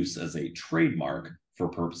use as a trademark for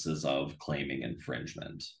purposes of claiming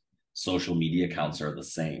infringement. Social media accounts are the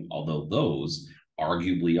same, although those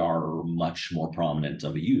arguably are much more prominent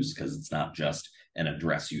of a use because it's not just an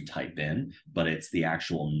address you type in, but it's the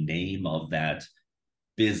actual name of that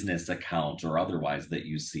business account or otherwise that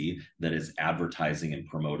you see that is advertising and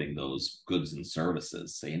promoting those goods and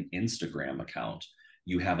services. Say an Instagram account,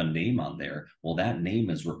 you have a name on there. Well, that name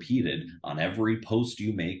is repeated on every post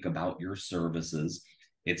you make about your services.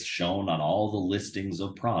 It's shown on all the listings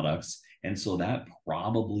of products. And so that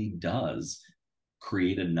probably does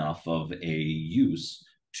create enough of a use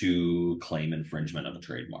to claim infringement of a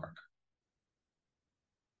trademark.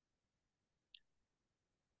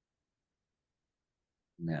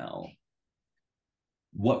 Now,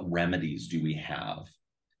 what remedies do we have?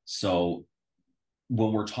 So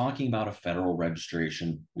when we're talking about a federal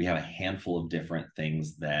registration, we have a handful of different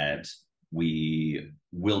things that we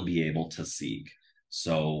will be able to seek.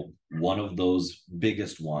 So one of those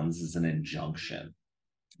biggest ones is an injunction.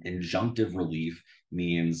 Injunctive relief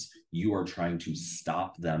means you are trying to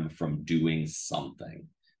stop them from doing something.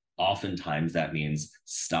 Oftentimes that means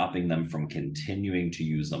stopping them from continuing to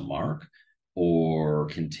use a mark or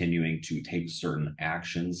continuing to take certain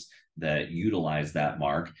actions that utilize that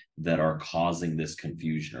mark that are causing this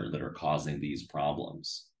confusion or that are causing these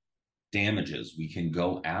problems. Damages, we can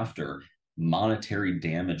go after monetary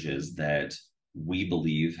damages that we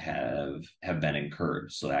believe have been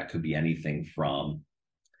incurred. So that could be anything from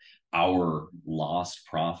our lost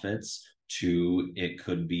profits to it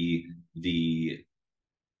could be the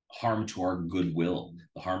harm to our goodwill,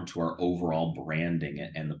 the harm to our overall branding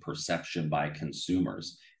and the perception by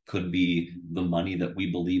consumers. Could be the money that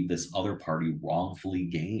we believe this other party wrongfully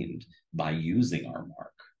gained by using our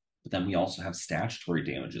mark. But then we also have statutory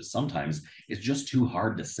damages. Sometimes it's just too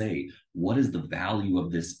hard to say, what is the value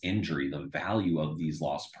of this injury, the value of these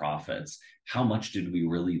lost profits? How much did we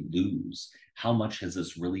really lose? How much has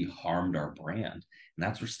this really harmed our brand? And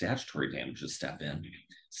that's where statutory damages step in.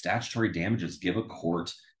 Statutory damages give a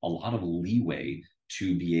court a lot of leeway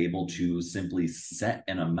to be able to simply set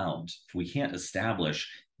an amount. If we can't establish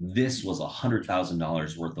this was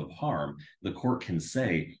 $100,000 worth of harm, the court can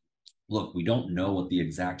say, look, we don't know what the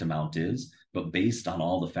exact amount is, but based on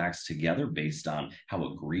all the facts together, based on how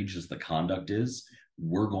egregious the conduct is,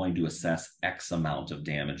 we're going to assess X amount of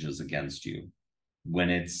damages against you. When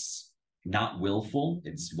it's not willful,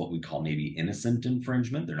 it's what we call maybe innocent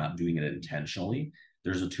infringement. They're not doing it intentionally.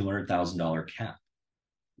 There's a $200,000 cap.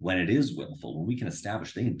 When it is willful, when we can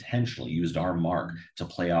establish they intentionally used our mark to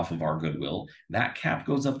play off of our goodwill, that cap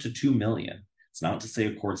goes up to $2 million. It's It's not to say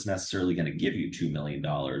a court's necessarily going to give you $2 million,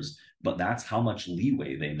 but that's how much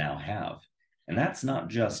leeway they now have. And that's not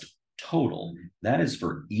just total, that is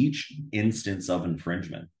for each instance of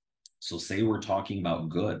infringement. So say we're talking about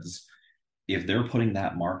goods. If they're putting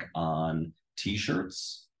that mark on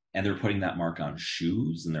t-shirts and they're putting that mark on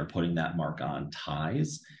shoes and they're putting that mark on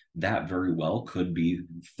ties, that very well could be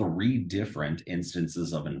 3 different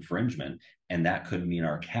instances of infringement. And that could mean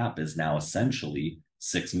our cap is now essentially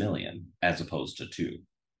 6 million as opposed to 2.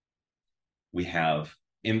 We have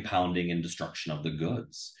impounding and destruction of the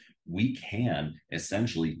goods. We can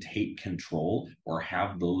essentially take control or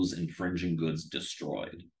have those infringing goods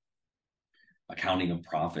destroyed. Accounting of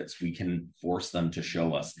profits, we can force them to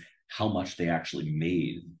show us how much they actually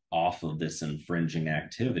made off of this infringing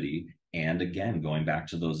activity. And again, going back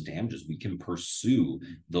to those damages, we can pursue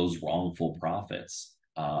those wrongful profits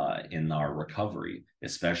in our recovery,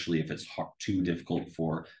 especially if it's too difficult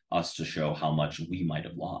for us to show how much we might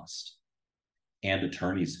have lost. And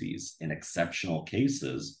attorney's fees. In exceptional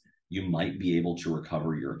cases, you might be able to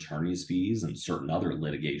recover your attorney's fees and certain other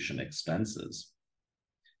litigation expenses.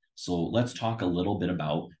 So let's talk a little bit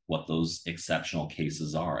about what those exceptional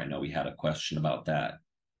cases are. I know we had a question about that.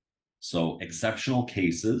 So exceptional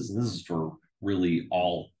cases, and this is for really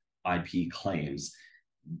all IP claims,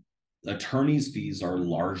 attorney's fees are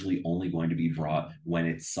largely only going to be brought when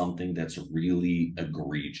it's something that's really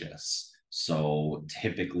egregious. So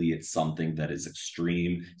typically it's something that is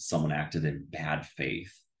extreme, someone acted in bad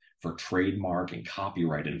faith. For trademark and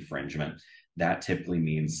copyright infringement, that typically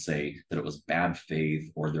means, say, that it was bad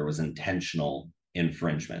faith or there was intentional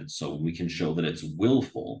infringement. So we can show that it's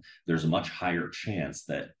willful. There's a much higher chance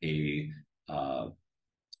that a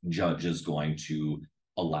judge is going to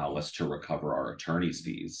allow us to recover our attorney's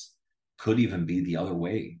fees. Could even be the other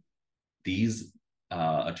way. These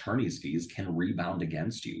attorney's fees can rebound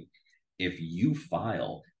against you. If you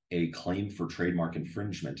file a claim for trademark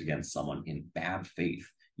infringement against someone in bad faith,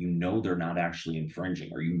 you know they're not actually infringing,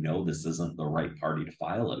 or you know this isn't the right party to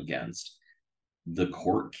file it against, the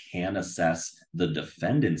court can assess the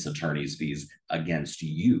defendant's attorney's fees against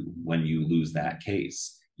you when you lose that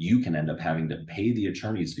case. You can end up having to pay the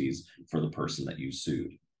attorney's fees for the person that you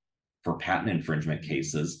sued. For patent infringement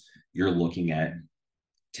cases, you're looking at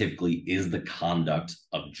typically, is the conduct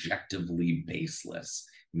objectively baseless?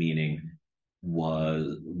 Meaning,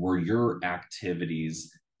 were your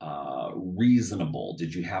activities reasonable?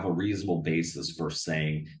 Did you have a reasonable basis for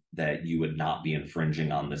saying that you would not be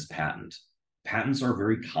infringing on this patent? Patents are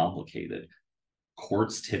very complicated.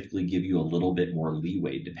 Courts typically give you a little bit more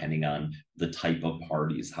leeway depending on the type of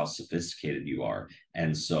parties, how sophisticated you are.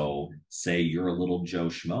 And so say you're a little Joe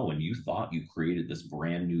Schmo and you thought you created this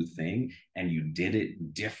brand new thing and you did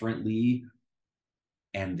it differently,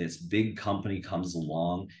 and this big company comes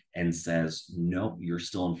along and says, nope, you're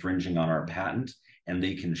still infringing on our patent. And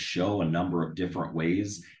they can show a number of different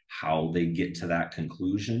ways how they get to that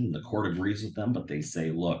conclusion. The court agrees with them, but they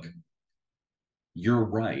say, look, you're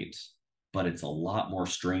right, but it's a lot more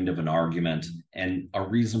strained of an argument, and a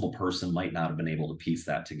reasonable person might not have been able to piece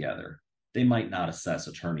that together. They might not assess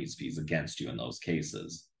attorney's fees against you in those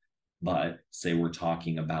cases. But say we're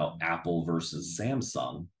talking about Apple versus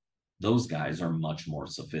Samsung, those guys are much more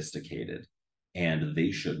sophisticated and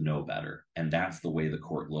they should know better. And that's the way the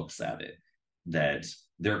court looks at it, that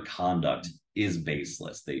their conduct is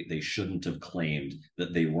baseless. They shouldn't have claimed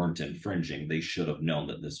that they weren't infringing. They should have known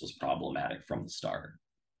that this was problematic from the start.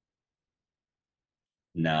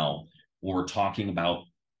 Now, when we're talking about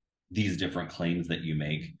these different claims that you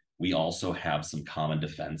make, we also have some common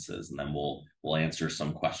defenses, and then we'll answer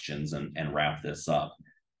some questions and wrap this up.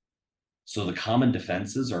 So the common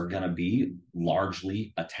defenses are going to be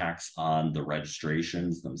largely attacks on the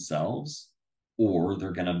registrations themselves, or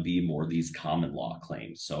they're going to be more these common law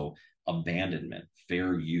claims. So abandonment,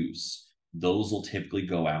 fair use, those will typically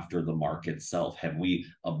go after the mark itself. Have we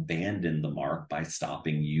abandoned the mark by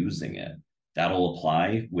stopping using it? That'll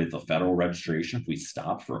apply with a federal registration if we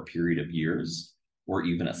stop for a period of years, or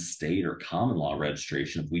even a state or common law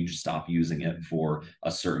registration if we just stop using it for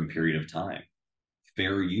a certain period of time.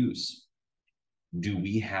 Fair use. Do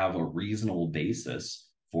we have a reasonable basis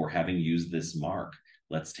for having used this mark?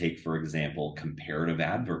 Let's take, for example, comparative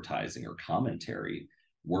advertising or commentary.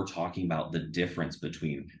 We're talking about the difference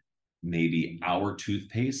between maybe our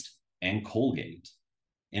toothpaste and Colgate.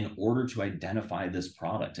 In order to identify this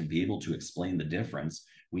product and be able to explain the difference,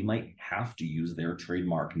 we might have to use their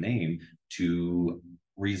trademark name to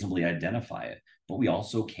reasonably identify it. But we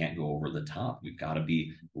also can't go over the top. We've got to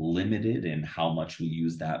be limited in how much we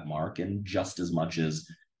use that mark, and just as much as,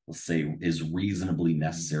 let's say, is reasonably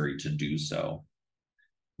necessary to do so.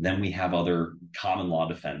 Then we have other common law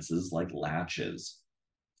defenses like latches.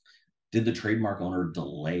 Did the trademark owner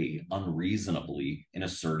delay unreasonably in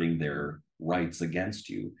asserting their rights against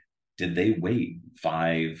you? Did they wait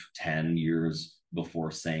 5, 10 years before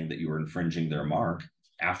saying that you were infringing their mark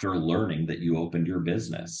after learning that you opened your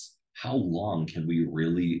business? How long can we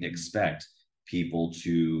really expect people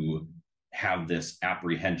to have this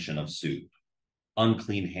apprehension of suit?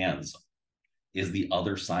 Unclean hands. Is the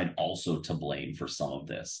other side also to blame for some of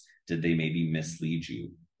this? Did they maybe mislead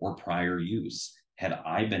you? Or prior use? Had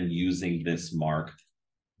I been using this mark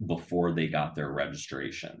before they got their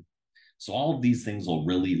registration? So all of these things will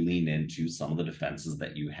really lean into some of the defenses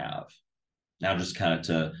that you have. Now, just kind of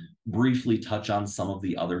to briefly touch on some of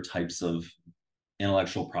the other types of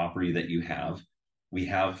intellectual property that you have, we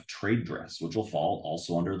have trade dress, which will fall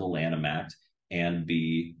also under the Lanham Act and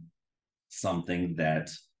be something that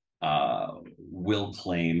will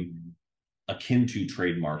claim akin to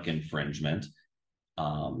trademark infringement,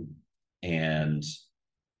 and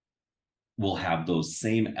will have those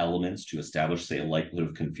same elements to establish, say, a likelihood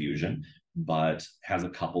of confusion, but has a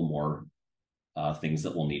couple more things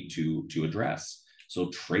that we'll need to address. So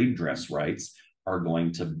trade dress rights are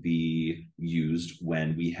going to be used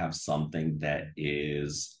when we have something that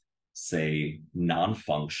is, say,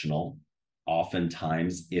 non-functional.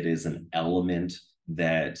 Oftentimes it is an element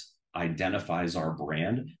that identifies our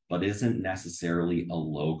brand, but isn't necessarily a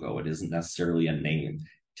logo. It isn't necessarily a name.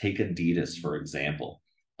 Take Adidas, for example.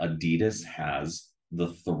 Adidas has the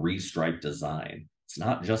 3-stripe design. It's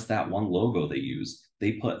not just that one logo they use.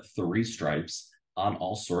 They put 3 stripes on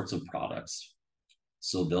all sorts of products.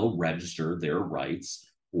 So they'll register their rights,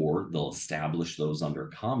 or they'll establish those under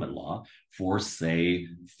common law for, say,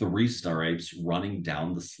 3 stripes running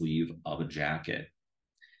down the sleeve of a jacket.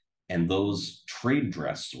 And those trade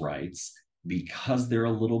dress rights, because they're a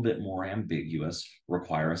little bit more ambiguous,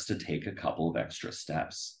 require us to take a couple of extra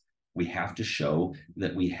steps. We have to show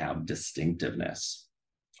that we have distinctiveness.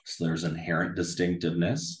 So there's inherent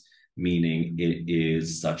distinctiveness, meaning it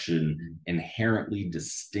is such an inherently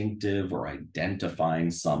distinctive or identifying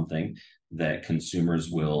something that consumers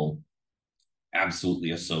will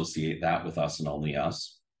absolutely associate that with us and only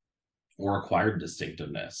us. Or acquired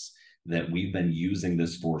distinctiveness, that we've been using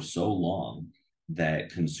this for so long that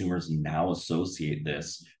consumers now associate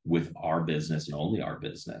this with our business and only our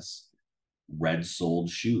business. Red soled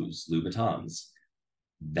shoes, Louboutins.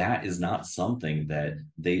 That is not something that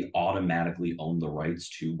they automatically own the rights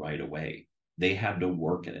to right away. They had to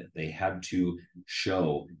work at it. They had to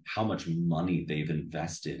show how much money they've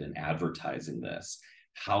invested in advertising this,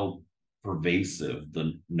 how pervasive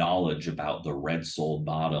the knowledge about the red soled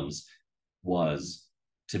bottoms was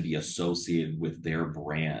to be associated with their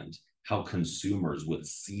brand, how consumers would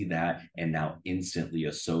see that and now instantly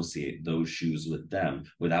associate those shoes with them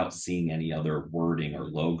without seeing any other wording or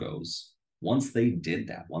logos. Once they did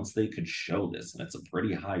that, once they could show this, and it's a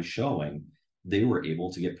pretty high showing, they were able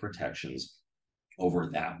to get protections over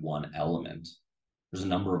that one element. There's a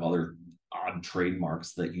number of other odd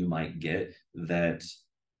trademarks that you might get that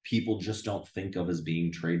people just don't think of as being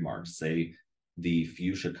trademarks, say the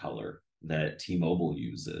fuchsia color that T-Mobile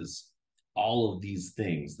uses. All of these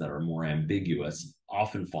things that are more ambiguous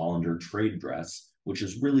often fall under trade dress, which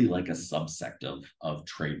is really like a subsect of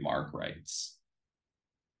trademark rights.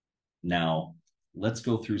 Now, let's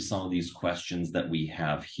go through some of these questions that we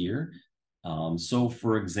have here. So,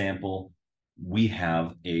 for example, we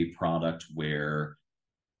have a product where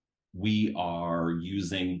we are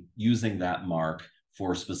using that mark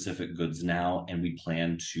for specific goods now, and we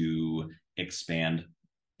plan to expand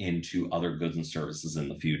into other goods and services in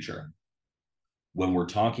the future. When we're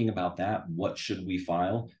talking about that, what should we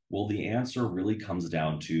file? Well, the answer really comes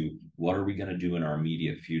down to what are we going to do in our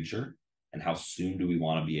immediate future, and how soon do we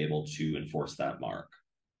want to be able to enforce that mark?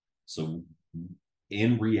 So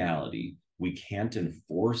in reality, we can't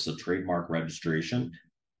enforce a trademark registration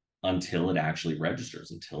until it actually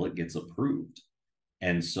registers, until it gets approved.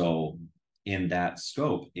 And so in that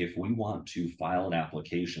scope, if we want to file an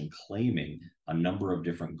application claiming a number of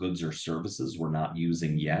different goods or services we're not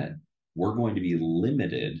using yet, we're going to be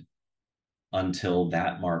limited until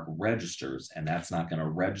that mark registers, and that's not going to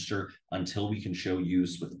register until we can show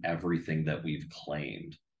use with everything that we've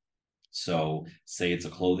claimed. So say it's a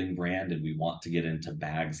clothing brand and we want to get into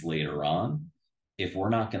bags later on. If we're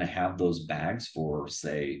not going to have those bags for,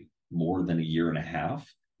 say, more than a year and a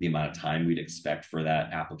half, the amount of time we'd expect for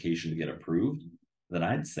that application to get approved, then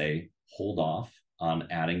I'd say hold off on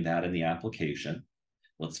adding that in the application.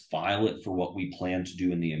 Let's file it for what we plan to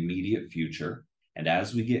do in the immediate future. And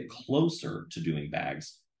as we get closer to doing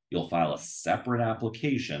bags, you'll file a separate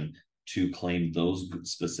application to claim those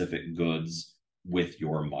specific goods with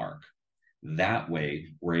your mark. That way,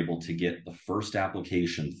 we're able to get the first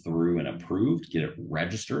application through and approved, get it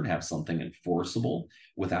registered, have something enforceable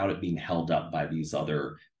without it being held up by these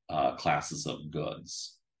other classes of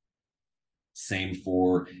goods. Same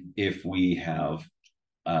for if we have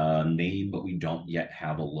a name, but we don't yet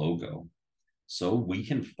have a logo. So we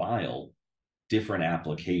can file different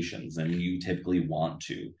applications, and you typically want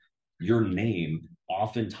to. Your name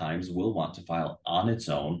oftentimes will want to file on its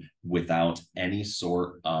own without any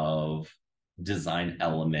sort of design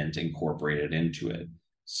element incorporated into it.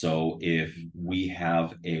 So if we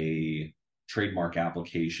have a trademark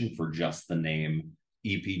application for just the name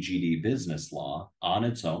EPGD Business Law on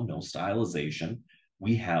its own, no stylization,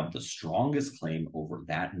 we have the strongest claim over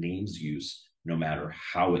that name's use, no matter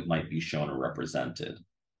how it might be shown or represented.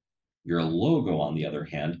 Your logo, on the other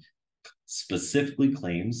hand, specifically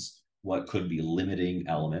claims what could be limiting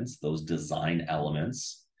elements, those design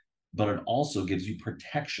elements, but it also gives you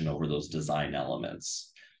protection over those design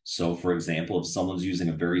elements. So, for example, if someone's using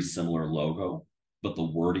a very similar logo, but the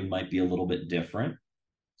wording might be a little bit different,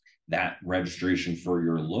 that registration for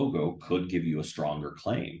your logo could give you a stronger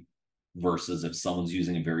claim, versus if someone's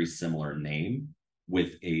using a very similar name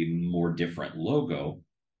with a more different logo,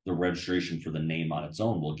 the registration for the name on its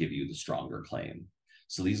own will give you the stronger claim.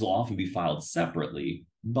 So these will often be filed separately,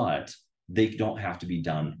 but they don't have to be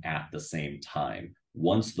done at the same time.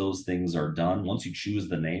 Once those things are done, once you choose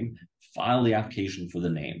the name, file the application for the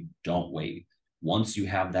name. Don't wait. Once you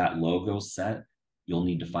have that logo set, you'll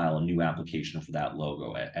need to file a new application for that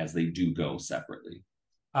logo, as they do go separately.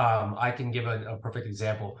 I can give a perfect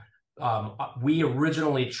example. We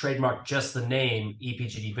originally trademarked just the name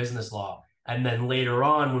EPGD Business Law. And then later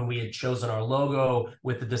on, when we had chosen our logo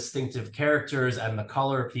with the distinctive characters and the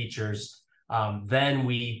color features, then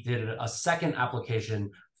we did a second application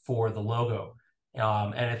for the logo.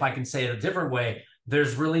 And if I can say it a different way,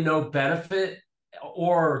 there's really no benefit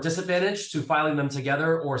or disadvantage to filing them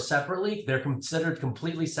together or separately. They're considered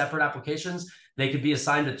completely separate applications. They could be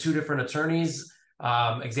assigned to two different attorneys,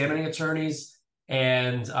 examining attorneys.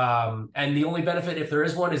 And the only benefit, if there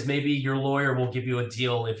is one, is maybe your lawyer will give you a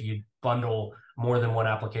deal if you bundle more than one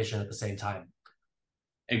application at the same time.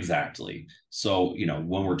 Exactly. So,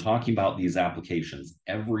 when we're talking about these applications,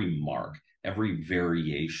 every mark, every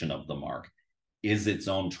variation of the mark is its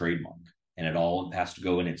own trademark, and it all has to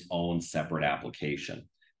go in its own separate application.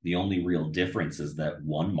 The only real difference is that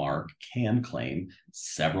one mark can claim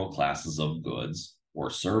several classes of goods or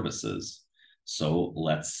services. So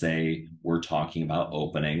let's say we're talking about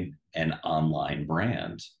opening an online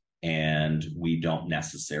brand, and we don't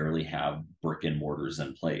necessarily have brick and mortars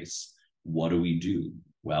in place. What do?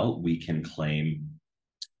 Well, we can claim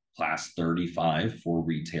class 35 for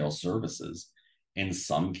retail services. In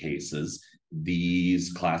some cases,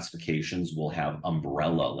 these classifications will have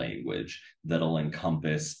umbrella language that'll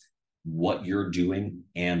encompass what you're doing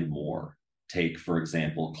and more. Take, for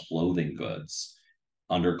example, clothing goods.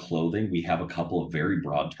 Under clothing, we have a couple of very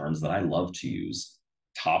broad terms that I love to use: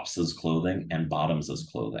 tops as clothing and bottoms as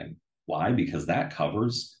clothing. Why? Because that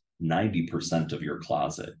covers 90% of your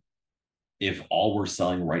closet. If all we're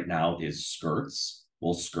selling right now is skirts,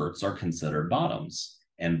 well, skirts are considered bottoms,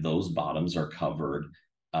 and those bottoms are covered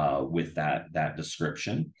with that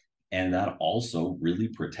description. And that also really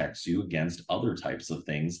protects you against other types of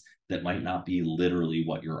things that might not be literally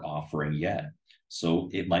what you're offering yet. So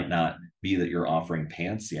it might not be that you're offering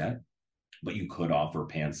pants yet, but you could offer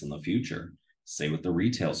pants in the future. Say with the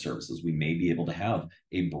retail services, we may be able to have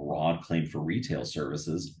a broad claim for retail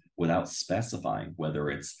services without specifying whether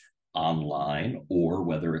it's online or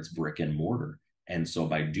whether it's brick and mortar. And so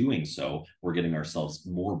by doing so, we're getting ourselves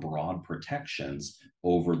more broad protections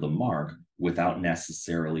over the mark without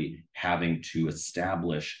necessarily having to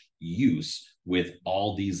establish use with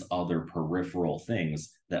all these other peripheral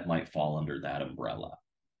things that might fall under that umbrella.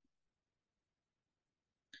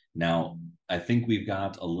 Now, I think we've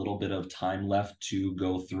got a little bit of time left to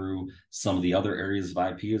go through some of the other areas of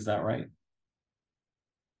IP. Is that right?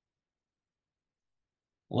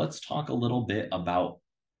 Let's talk a little bit about,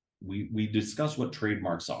 we discussed what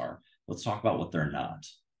trademarks are. Let's talk about what they're not.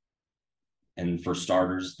 And for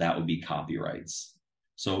starters, that would be copyrights.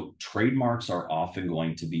 So trademarks are often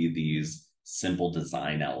going to be these simple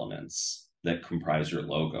design elements that comprise your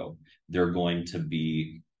logo. They're going to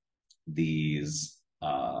be these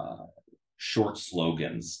short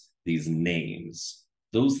slogans, these names.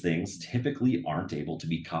 Those things typically aren't able to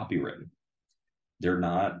be copywritten.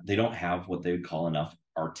 They don't have what they would call enough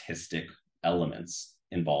artistic elements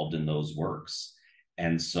involved in those works.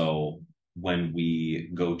 And so when we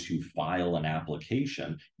go to file an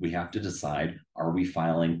application, we have to decide, are we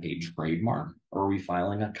filing a trademark or are we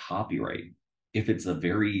filing a copyright? If it's a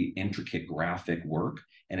very intricate graphic work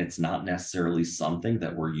and it's not necessarily something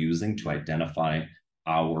that we're using to identify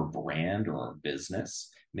our brand or our business,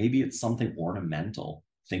 maybe it's something ornamental.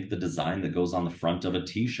 Think the design that goes on the front of a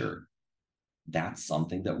t-shirt. That's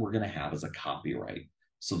something that we're going to have as a copyright.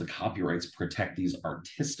 So the copyrights protect these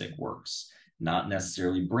artistic works, not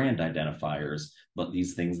necessarily brand identifiers, but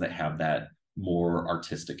these things that have that more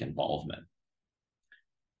artistic involvement.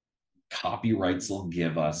 Copyrights will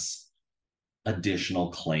give us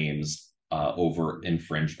additional claims over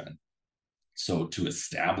infringement. So to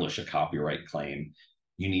establish a copyright claim,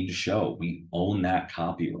 you need to show we own that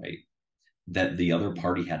copyright, that the other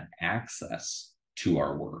party had access to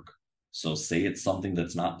our work. So say it's something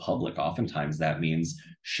that's not public. Oftentimes that means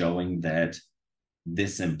showing that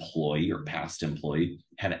this employee or past employee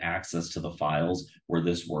had access to the files where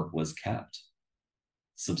this work was kept.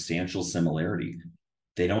 Substantial similarity.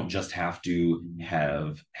 They don't just have to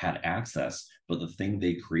have had access, but the thing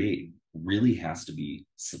they create really has to be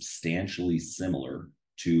substantially similar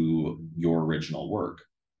to your original work.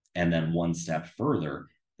 And then one step further,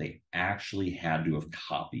 they actually had to have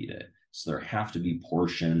copied it. So there have to be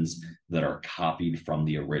portions that are copied from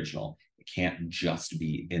the original. It can't just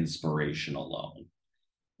be inspiration alone.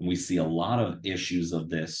 And we see a lot of issues of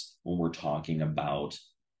this when we're talking about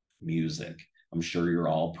music. I'm sure you're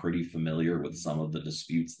all pretty familiar with some of the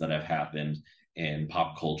disputes that have happened in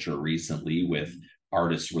pop culture recently with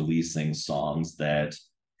artists releasing songs that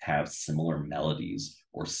have similar melodies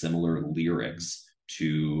or similar lyrics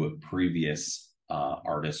to previous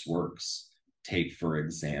artists' works. Take, for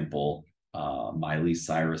example, Miley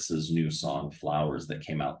Cyrus's new song, Flowers, that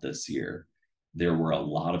came out this year. There were a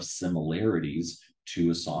lot of similarities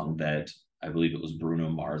to a song that I believe it was Bruno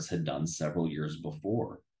Mars had done several years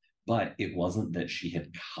before. But it wasn't that she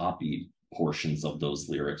had copied portions of those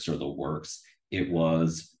lyrics or the works. It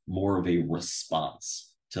was more of a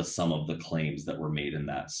response to some of the claims that were made in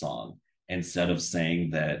that song. Instead of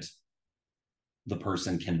saying that the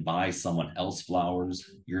person can buy someone else's flowers,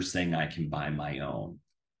 you're saying I can buy my own.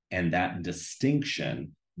 And that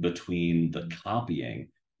distinction between the copying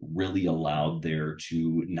really allowed there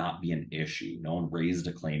to not be an issue. No one raised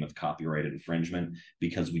a claim of copyright infringement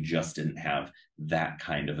because we just didn't have that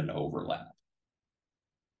kind of an overlap.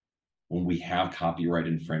 When we have copyright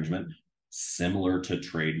infringement, similar to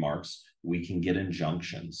trademarks, we can get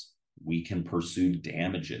injunctions. We can pursue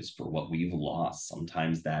damages for what we've lost.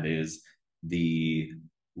 Sometimes that is the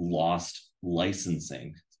lost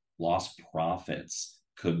licensing, lost profits,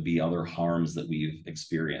 could be other harms that we've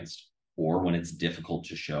experienced. Or when it's difficult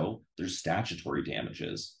to show, there's statutory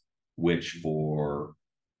damages, which for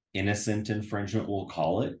innocent infringement, we'll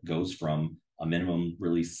call it, goes from a minimum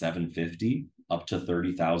really $750 up to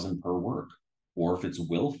 $30,000 per work. Or if it's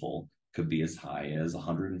willful, could be as high as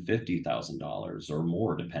 $150,000 or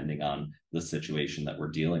more, depending on the situation that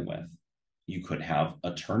we're dealing with. You could have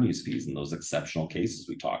attorney's fees in those exceptional cases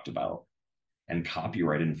we talked about. And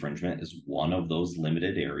copyright infringement is one of those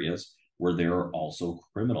limited areas where there are also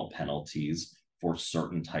criminal penalties for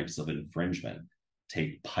certain types of infringement.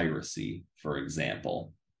 Take piracy, for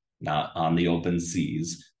example, not on the open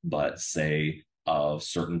seas, but say of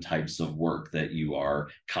certain types of work that you are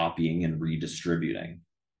copying and redistributing.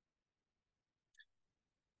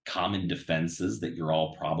 Common defenses that you're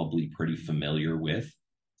all probably pretty familiar with: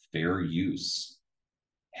 fair use.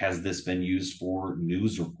 Has this been used for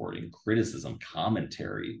news reporting, criticism,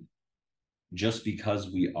 commentary? Just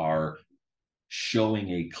because we are showing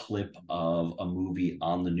a clip of a movie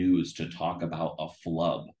on the news to talk about a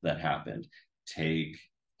flub that happened. Take,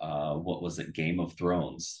 what was it, Game of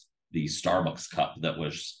Thrones, the Starbucks cup that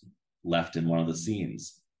was left in one of the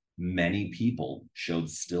scenes. Many people showed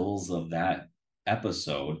stills of that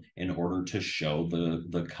episode in order to show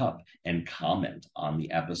the cup and comment on the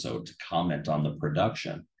episode, to comment on the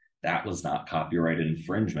production. That was not copyright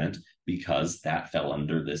infringement because that fell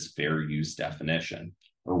under this fair use definition.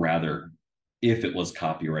 Or rather, if it was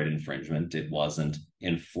copyright infringement, it wasn't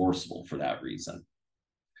enforceable for that reason.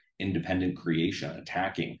 Independent creation,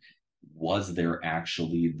 attacking. Was there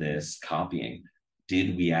actually this copying?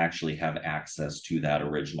 Did we actually have access to that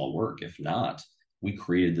original work? If not, we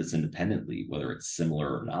created this independently, whether it's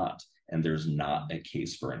similar or not, and there's not a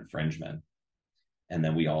case for infringement. And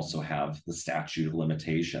then we also have the statute of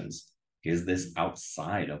limitations. Is this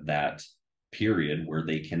outside of that period where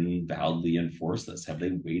they can validly enforce this? Have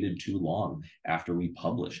they waited too long after we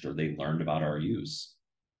published or they learned about our use?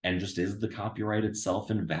 And just, is the copyright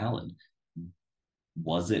itself invalid?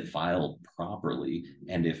 Was it filed properly?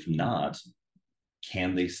 And if not,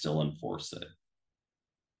 can they still enforce it?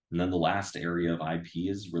 And then the last area of IP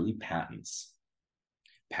is really patents.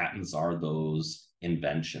 Patents are those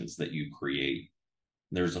inventions that you create.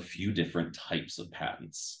 There's a few different types of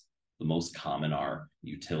patents. The most common are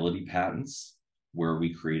utility patents, where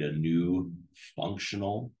we create a new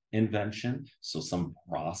functional invention, so some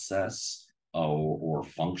process or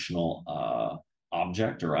functional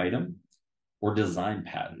object or item, or design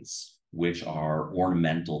patents, which are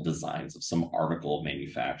ornamental designs of some article of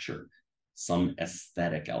manufacture, some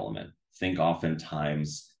aesthetic element. Think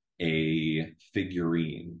oftentimes a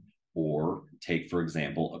figurine, or take, for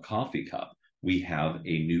example, a coffee cup. We have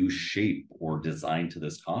a new shape or design to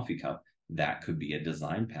this coffee cup. That could be a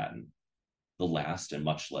design patent. The last and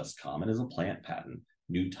much less common is a plant patent,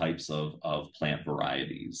 new types of plant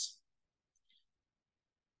varieties.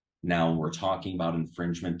 Now, we're talking about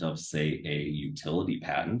infringement of, say, a utility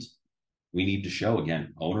patent. We need to show,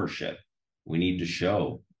 again, ownership. We need to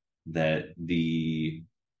show that the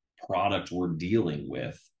product we're dealing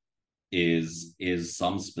with is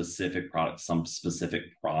some specific product, some specific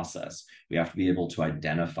process. We have to be able to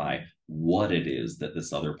identify what it is that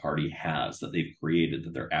this other party has, that they've created,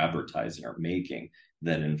 that they're advertising or making,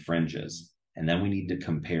 that infringes. And then we need to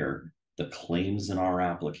compare the claims in our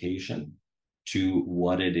application to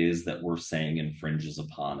what it is that we're saying infringes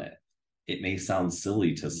upon it. It may sound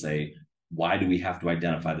silly to say, why do we have to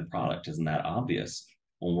identify the product? Isn't that obvious?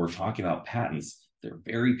 When we're talking about patents, they're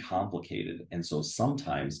very complicated. And so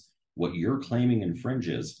sometimes what you're claiming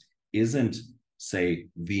infringes isn't, say,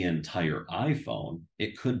 the entire iPhone.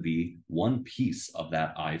 It could be one piece of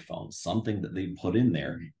that iPhone. Something that they put in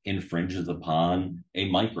there infringes upon a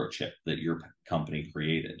microchip that your company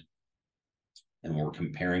created. And when we're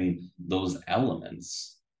comparing those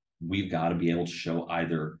elements, we've got to be able to show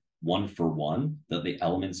either one for one that the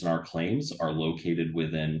elements in our claims are located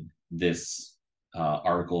within this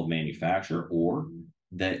article of manufacture, or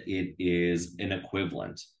that it is an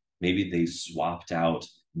equivalent. Maybe they swapped out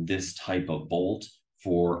this type of bolt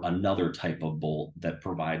for another type of bolt that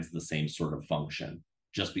provides the same sort of function.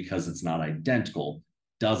 Just because it's not identical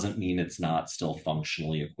doesn't mean it's not still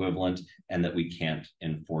functionally equivalent and that we can't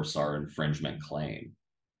enforce our infringement claim.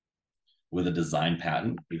 With a design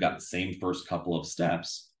patent, we've got the same first couple of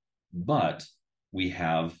steps, but we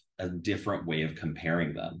have a different way of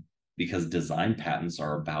comparing them, because design patents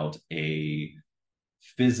are about a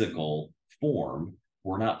physical form.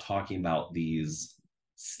 We're not talking about these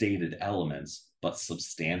stated elements, but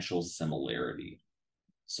substantial similarity.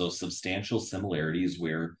 So substantial similarity is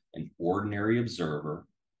where an ordinary observer,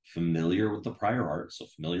 familiar with the prior art, so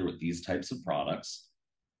familiar with these types of products,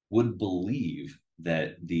 would believe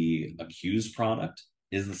that the accused product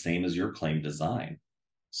is the same as your claimed design.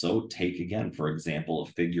 So take, again, for example, a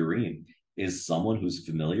figurine. Is someone who's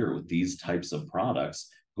familiar with these types of products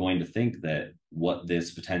going to think that what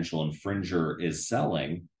this potential infringer is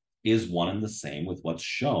selling is one and the same with what's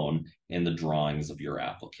shown in the drawings of your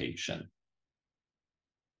application?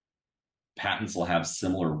 Patents will have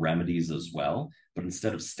similar remedies as well, but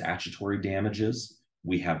instead of statutory damages,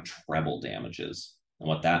 we have treble damages. And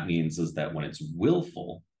what that means is that when it's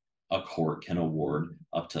willful, a court can award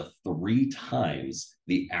up to 3 times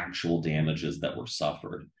the actual damages that were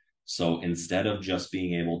suffered. So instead of just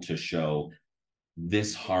being able to show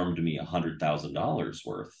this harmed me $100,000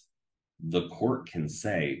 worth, the court can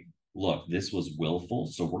say, look, this was willful,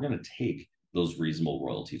 so we're going to take those reasonable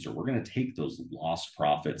royalties, or we're going to take those lost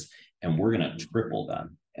profits and we're going to triple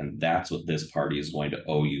them. And that's what this party is going to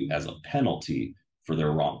owe you as a penalty for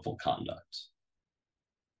their wrongful conduct.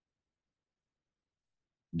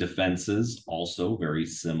 Defenses, also very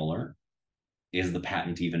similar. Is the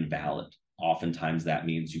patent even valid? Oftentimes that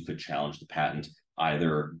means you could challenge the patent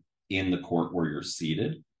either in the court where you're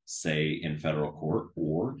seated, say in federal court,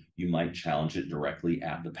 or you might challenge it directly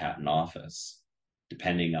at the patent office.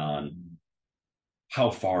 Depending on how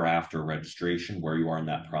far after registration, where you are in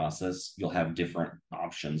that process, you'll have different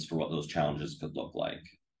options for what those challenges could look like.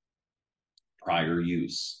 Prior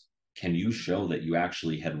use. Can you show that you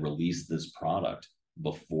actually had released this product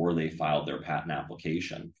before they filed their patent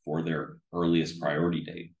application for their earliest priority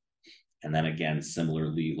date? And then again,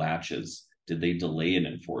 similarly, latches. Did they delay in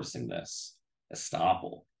enforcing this?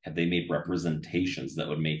 Estoppel. Have they made representations that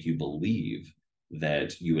would make you believe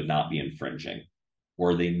that you would not be infringing?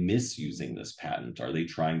 Or are they misusing this patent? Are they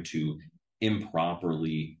trying to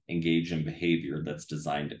improperly engage in behavior that's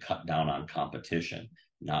designed to cut down on competition,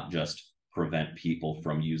 not just prevent people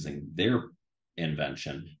from using their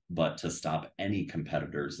invention, but to stop any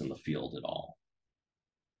competitors in the field at all?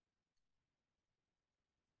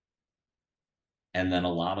 And then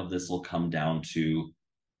a lot of this will come down to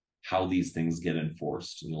how these things get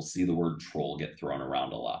enforced. And you'll see the word troll get thrown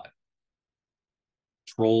around a lot.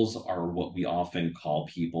 Trolls are what we often call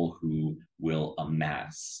people who will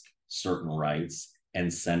amass certain rights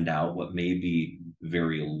and send out what may be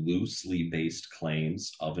very loosely based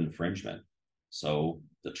claims of infringement. So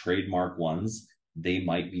the trademark ones, they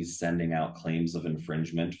might be sending out claims of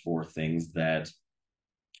infringement for things that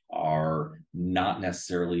are not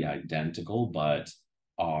necessarily identical, but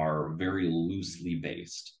are very loosely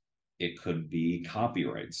based. It could be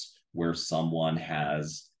copyrights, where someone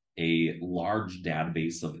has a large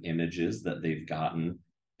database of images that they've gotten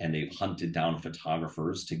and they've hunted down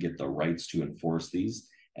photographers to get the rights to enforce these.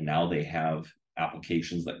 And now they have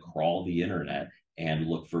applications that crawl the internet and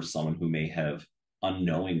look for someone who may have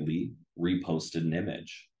unknowingly reposted an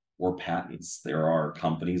image. Or patents. There are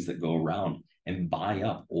companies that go around and buy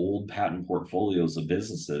up old patent portfolios of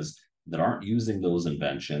businesses that aren't using those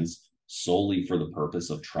inventions solely for the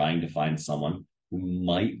purpose of trying to find someone who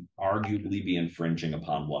might arguably be infringing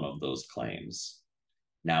upon one of those claims.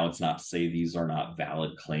 Now, it's not to say these are not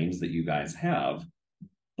valid claims that you guys have,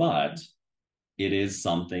 but it is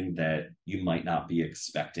something that you might not be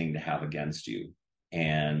expecting to have against you.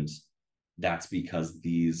 And that's because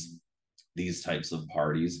these types of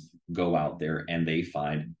parties go out there and they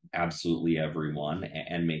find absolutely everyone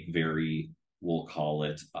and make very, we'll call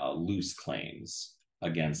it loose claims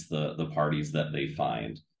against the parties that they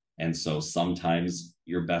find. And so sometimes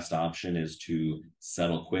your best option is to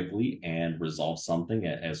settle quickly and resolve something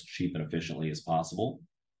as cheap and efficiently as possible.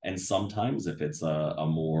 And sometimes if it's a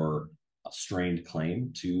more strained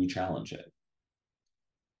claim, to challenge it.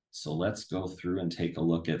 So let's go through and take a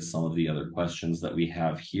look at some of the other questions that we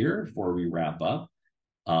have here before we wrap up.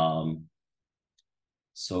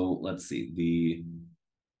 So let's see, the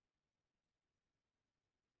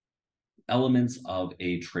elements of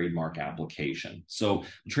a trademark application. So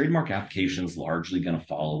the trademark application is largely going to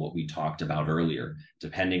follow what we talked about earlier,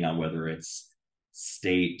 depending on whether it's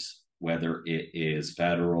state, whether it is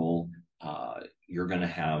federal. You're going to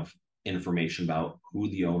have information about who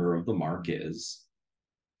the owner of the mark is,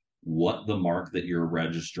 what the mark that you're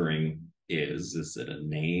registering is. Is it a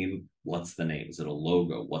name? What's the name? Is it a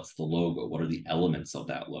logo? What's the logo? What are the elements of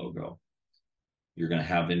that logo? You're going to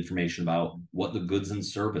have information about what the goods and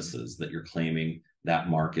services that you're claiming that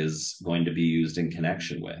mark is going to be used in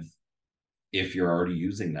connection with. If you're already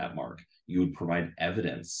using that mark, you would provide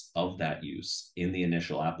evidence of that use in the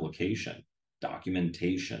initial application,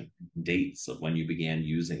 documentation, dates of when you began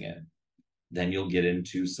using it. Then you'll get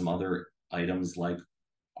into some other items like,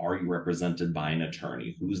 are you represented by an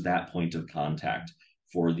attorney? Who's that point of contact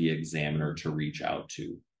for the examiner to reach out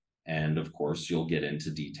to? And of course, you'll get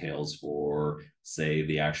into details for, say,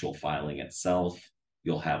 the actual filing itself.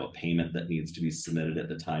 You'll have a payment that needs to be submitted at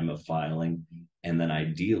the time of filing. And then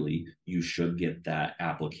ideally, you should get that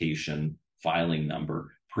application filing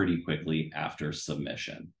number pretty quickly after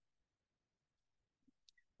submission.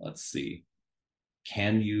 Let's see. Do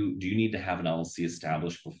you need to have an LLC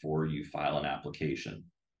established before you file an application?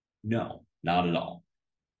 No, not at all.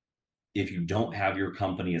 If you don't have your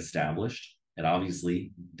company established, it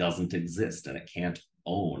obviously doesn't exist and it can't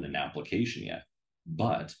own an application yet.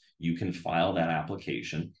 But you can file that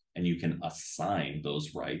application and you can assign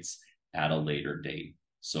those rights at a later date.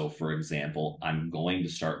 So for example, I'm going to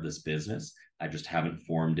start this business. I just haven't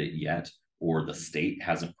formed it yet, or the state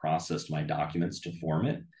hasn't processed my documents to form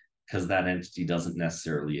it because that entity doesn't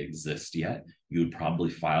necessarily exist yet. You would probably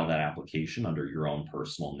file that application under your own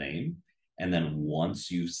personal name. And then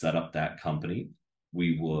once you've set up that company,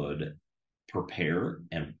 we would prepare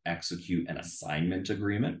and execute an assignment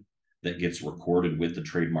agreement that gets recorded with the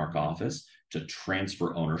trademark office to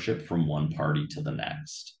transfer ownership from one party to the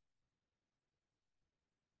next.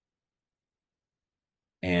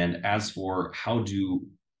 And as for how do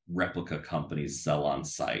replica companies sell on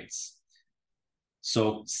sites?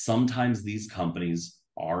 So sometimes these companies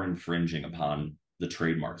are infringing upon the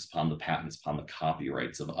trademarks, upon the patents, upon the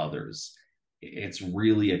copyrights of others. It's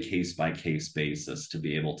really a case-by-case basis to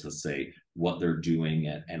be able to say what they're doing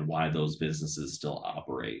and why those businesses still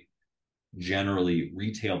operate. Generally,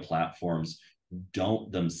 retail platforms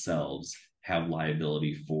don't themselves have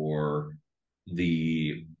liability for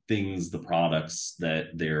the things, the products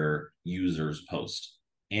that their users post.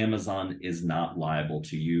 Amazon is not liable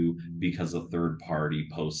to you because a third party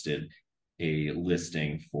posted a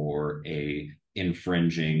listing for a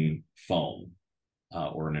infringing phone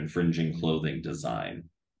or an infringing clothing design.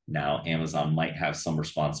 Now, Amazon might have some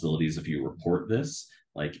responsibilities if you report this,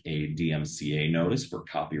 like a DMCA notice for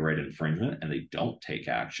copyright infringement, and they don't take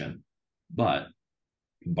action. But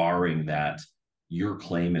barring that, your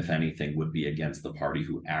claim, if anything, would be against the party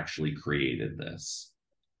who actually created this.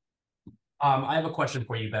 I have a question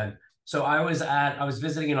for you, Ben. So I was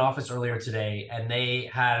visiting an office earlier today, and they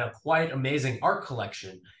had a quite amazing art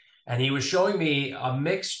collection. And he was showing me a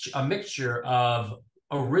mixture of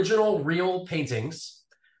original real paintings,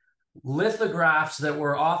 lithographs that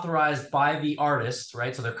were authorized by the artist,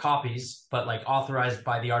 right? So they're copies, but like authorized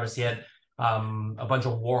by the artist. He had a bunch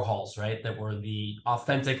of Warhols, right? That were the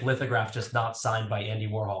authentic lithographs, just not signed by Andy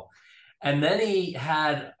Warhol. And then he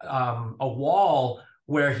had a wall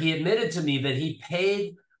where he admitted to me that he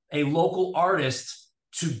paid a local artist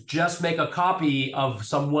to just make a copy of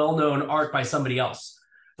some well-known art by somebody else,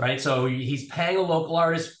 right? So he's paying a local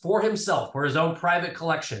artist for himself, for his own private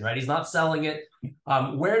collection, right? He's not selling it.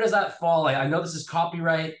 Where does that fall? I know this is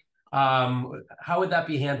copyright. How would that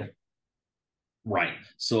be handled? Right.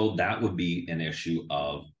 So that would be an issue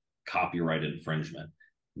of copyright infringement.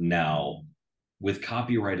 Now, with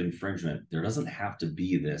copyright infringement, there doesn't have to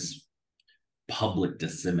be this public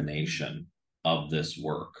dissemination of this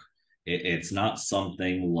work. It's not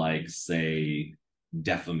something like, say,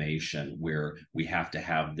 defamation, where we have to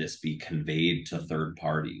have this be conveyed to third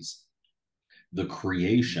parties. The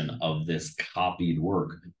creation of this copied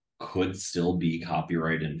work could still be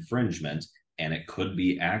copyright infringement, and it could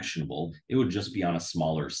be actionable. It would just be on a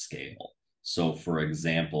smaller scale. So, for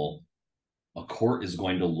example, a court is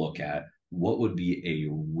going to look at what would be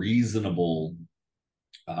a reasonable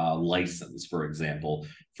license, for example,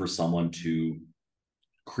 for someone to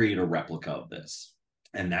create a replica of this.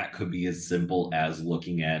 And that could be as simple as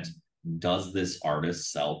looking at, does this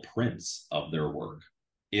artist sell prints of their work?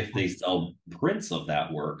 If they sell prints of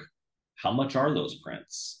that work, how much are those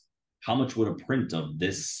prints? How much would a print of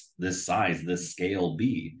this size, this scale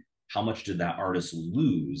be? How much did that artist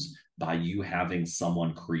lose by you having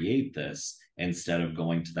someone create this instead of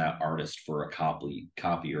going to that artist for a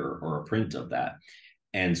copy or a print of that?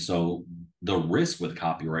 And so the risk with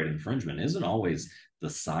copyright infringement isn't always the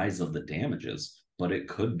size of the damages, but it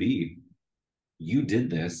could be you did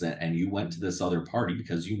this and you went to this other party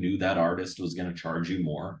because you knew that artist was going to charge you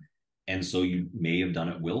more. And so you may have done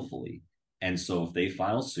it willfully. And so if they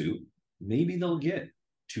file suit, maybe they'll get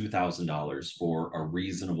 $2,000 for a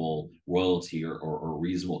reasonable royalty or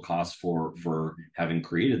reasonable cost for having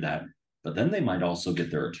created that. But then they might also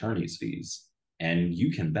get their attorney's fees. And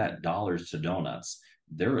you can bet dollars to donuts,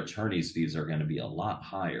 their attorney's fees are going to be a lot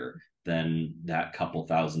higher than that couple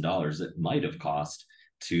 $1,000s it might have cost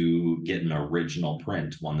to get an original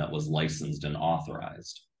print, one that was licensed and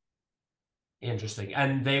authorized. Interesting.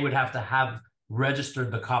 And they would have to have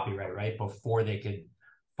registered the copyright, right, before they could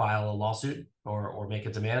file a lawsuit or make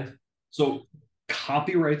a demand? So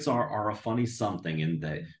copyrights are a funny something in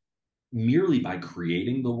that merely by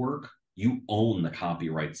creating the work, you own the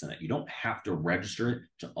copyrights in it. You don't have to register it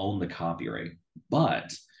to own the copyright,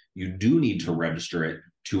 but you do need to register it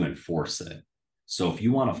to enforce it. So if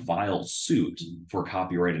you want to file suit for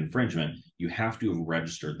copyright infringement, you have to have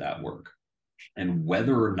registered that work. And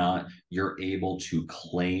whether or not you're able to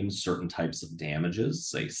claim certain types of damages,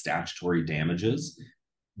 say statutory damages,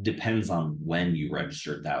 depends on when you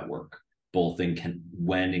registered that work, both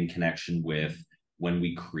when in connection with when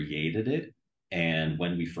we created it and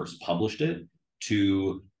when we first published it,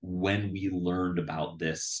 to when we learned about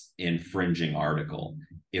this infringing article.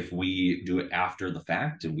 If we do it after the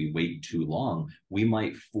fact and we wait too long, we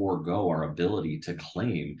might forego our ability to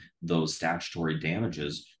claim those statutory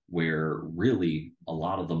damages, where really a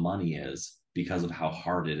lot of the money is, because of how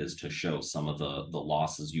hard it is to show some of the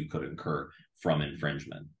losses you could incur from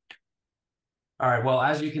infringement. All right. Well,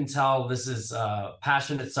 as you can tell, this is a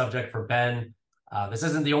passionate subject for Ben. This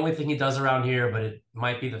isn't the only thing he does around here, but it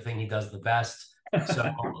might be the thing he does the best.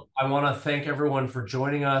 So I want to thank everyone for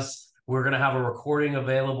joining us. We're going to have a recording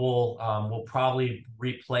available. We'll probably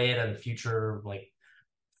replay it at a future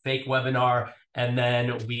fake webinar, and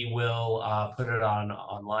then we will put it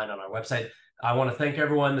online on our website. I want to thank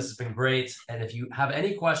everyone. This has been great. And if you have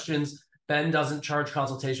any questions, Ben doesn't charge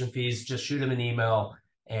consultation fees. Just shoot him an email,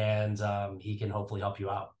 and he can hopefully help you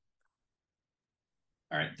out.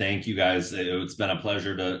 All right. Thank you, guys. It's been a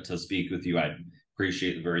pleasure to speak with you. I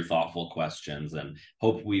appreciate the very thoughtful questions and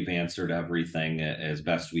hope we've answered everything as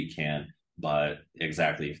best we can. But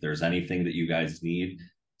exactly, if there's anything that you guys need,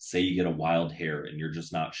 say you get a wild hair and you're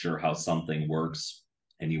just not sure how something works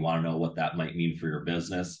and you want to know what that might mean for your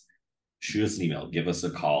business, shoot us an email, give us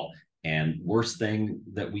a call. And worst thing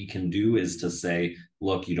that we can do is to say,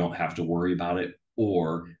 look, you don't have to worry about it,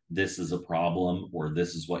 or this is a problem, or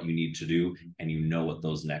this is what you need to do, and you know what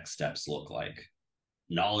those next steps look like.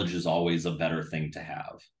 Knowledge is always a better thing to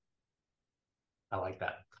have. I like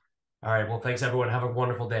that. All right. Well, thanks everyone. Have a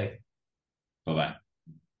wonderful day. Bye bye.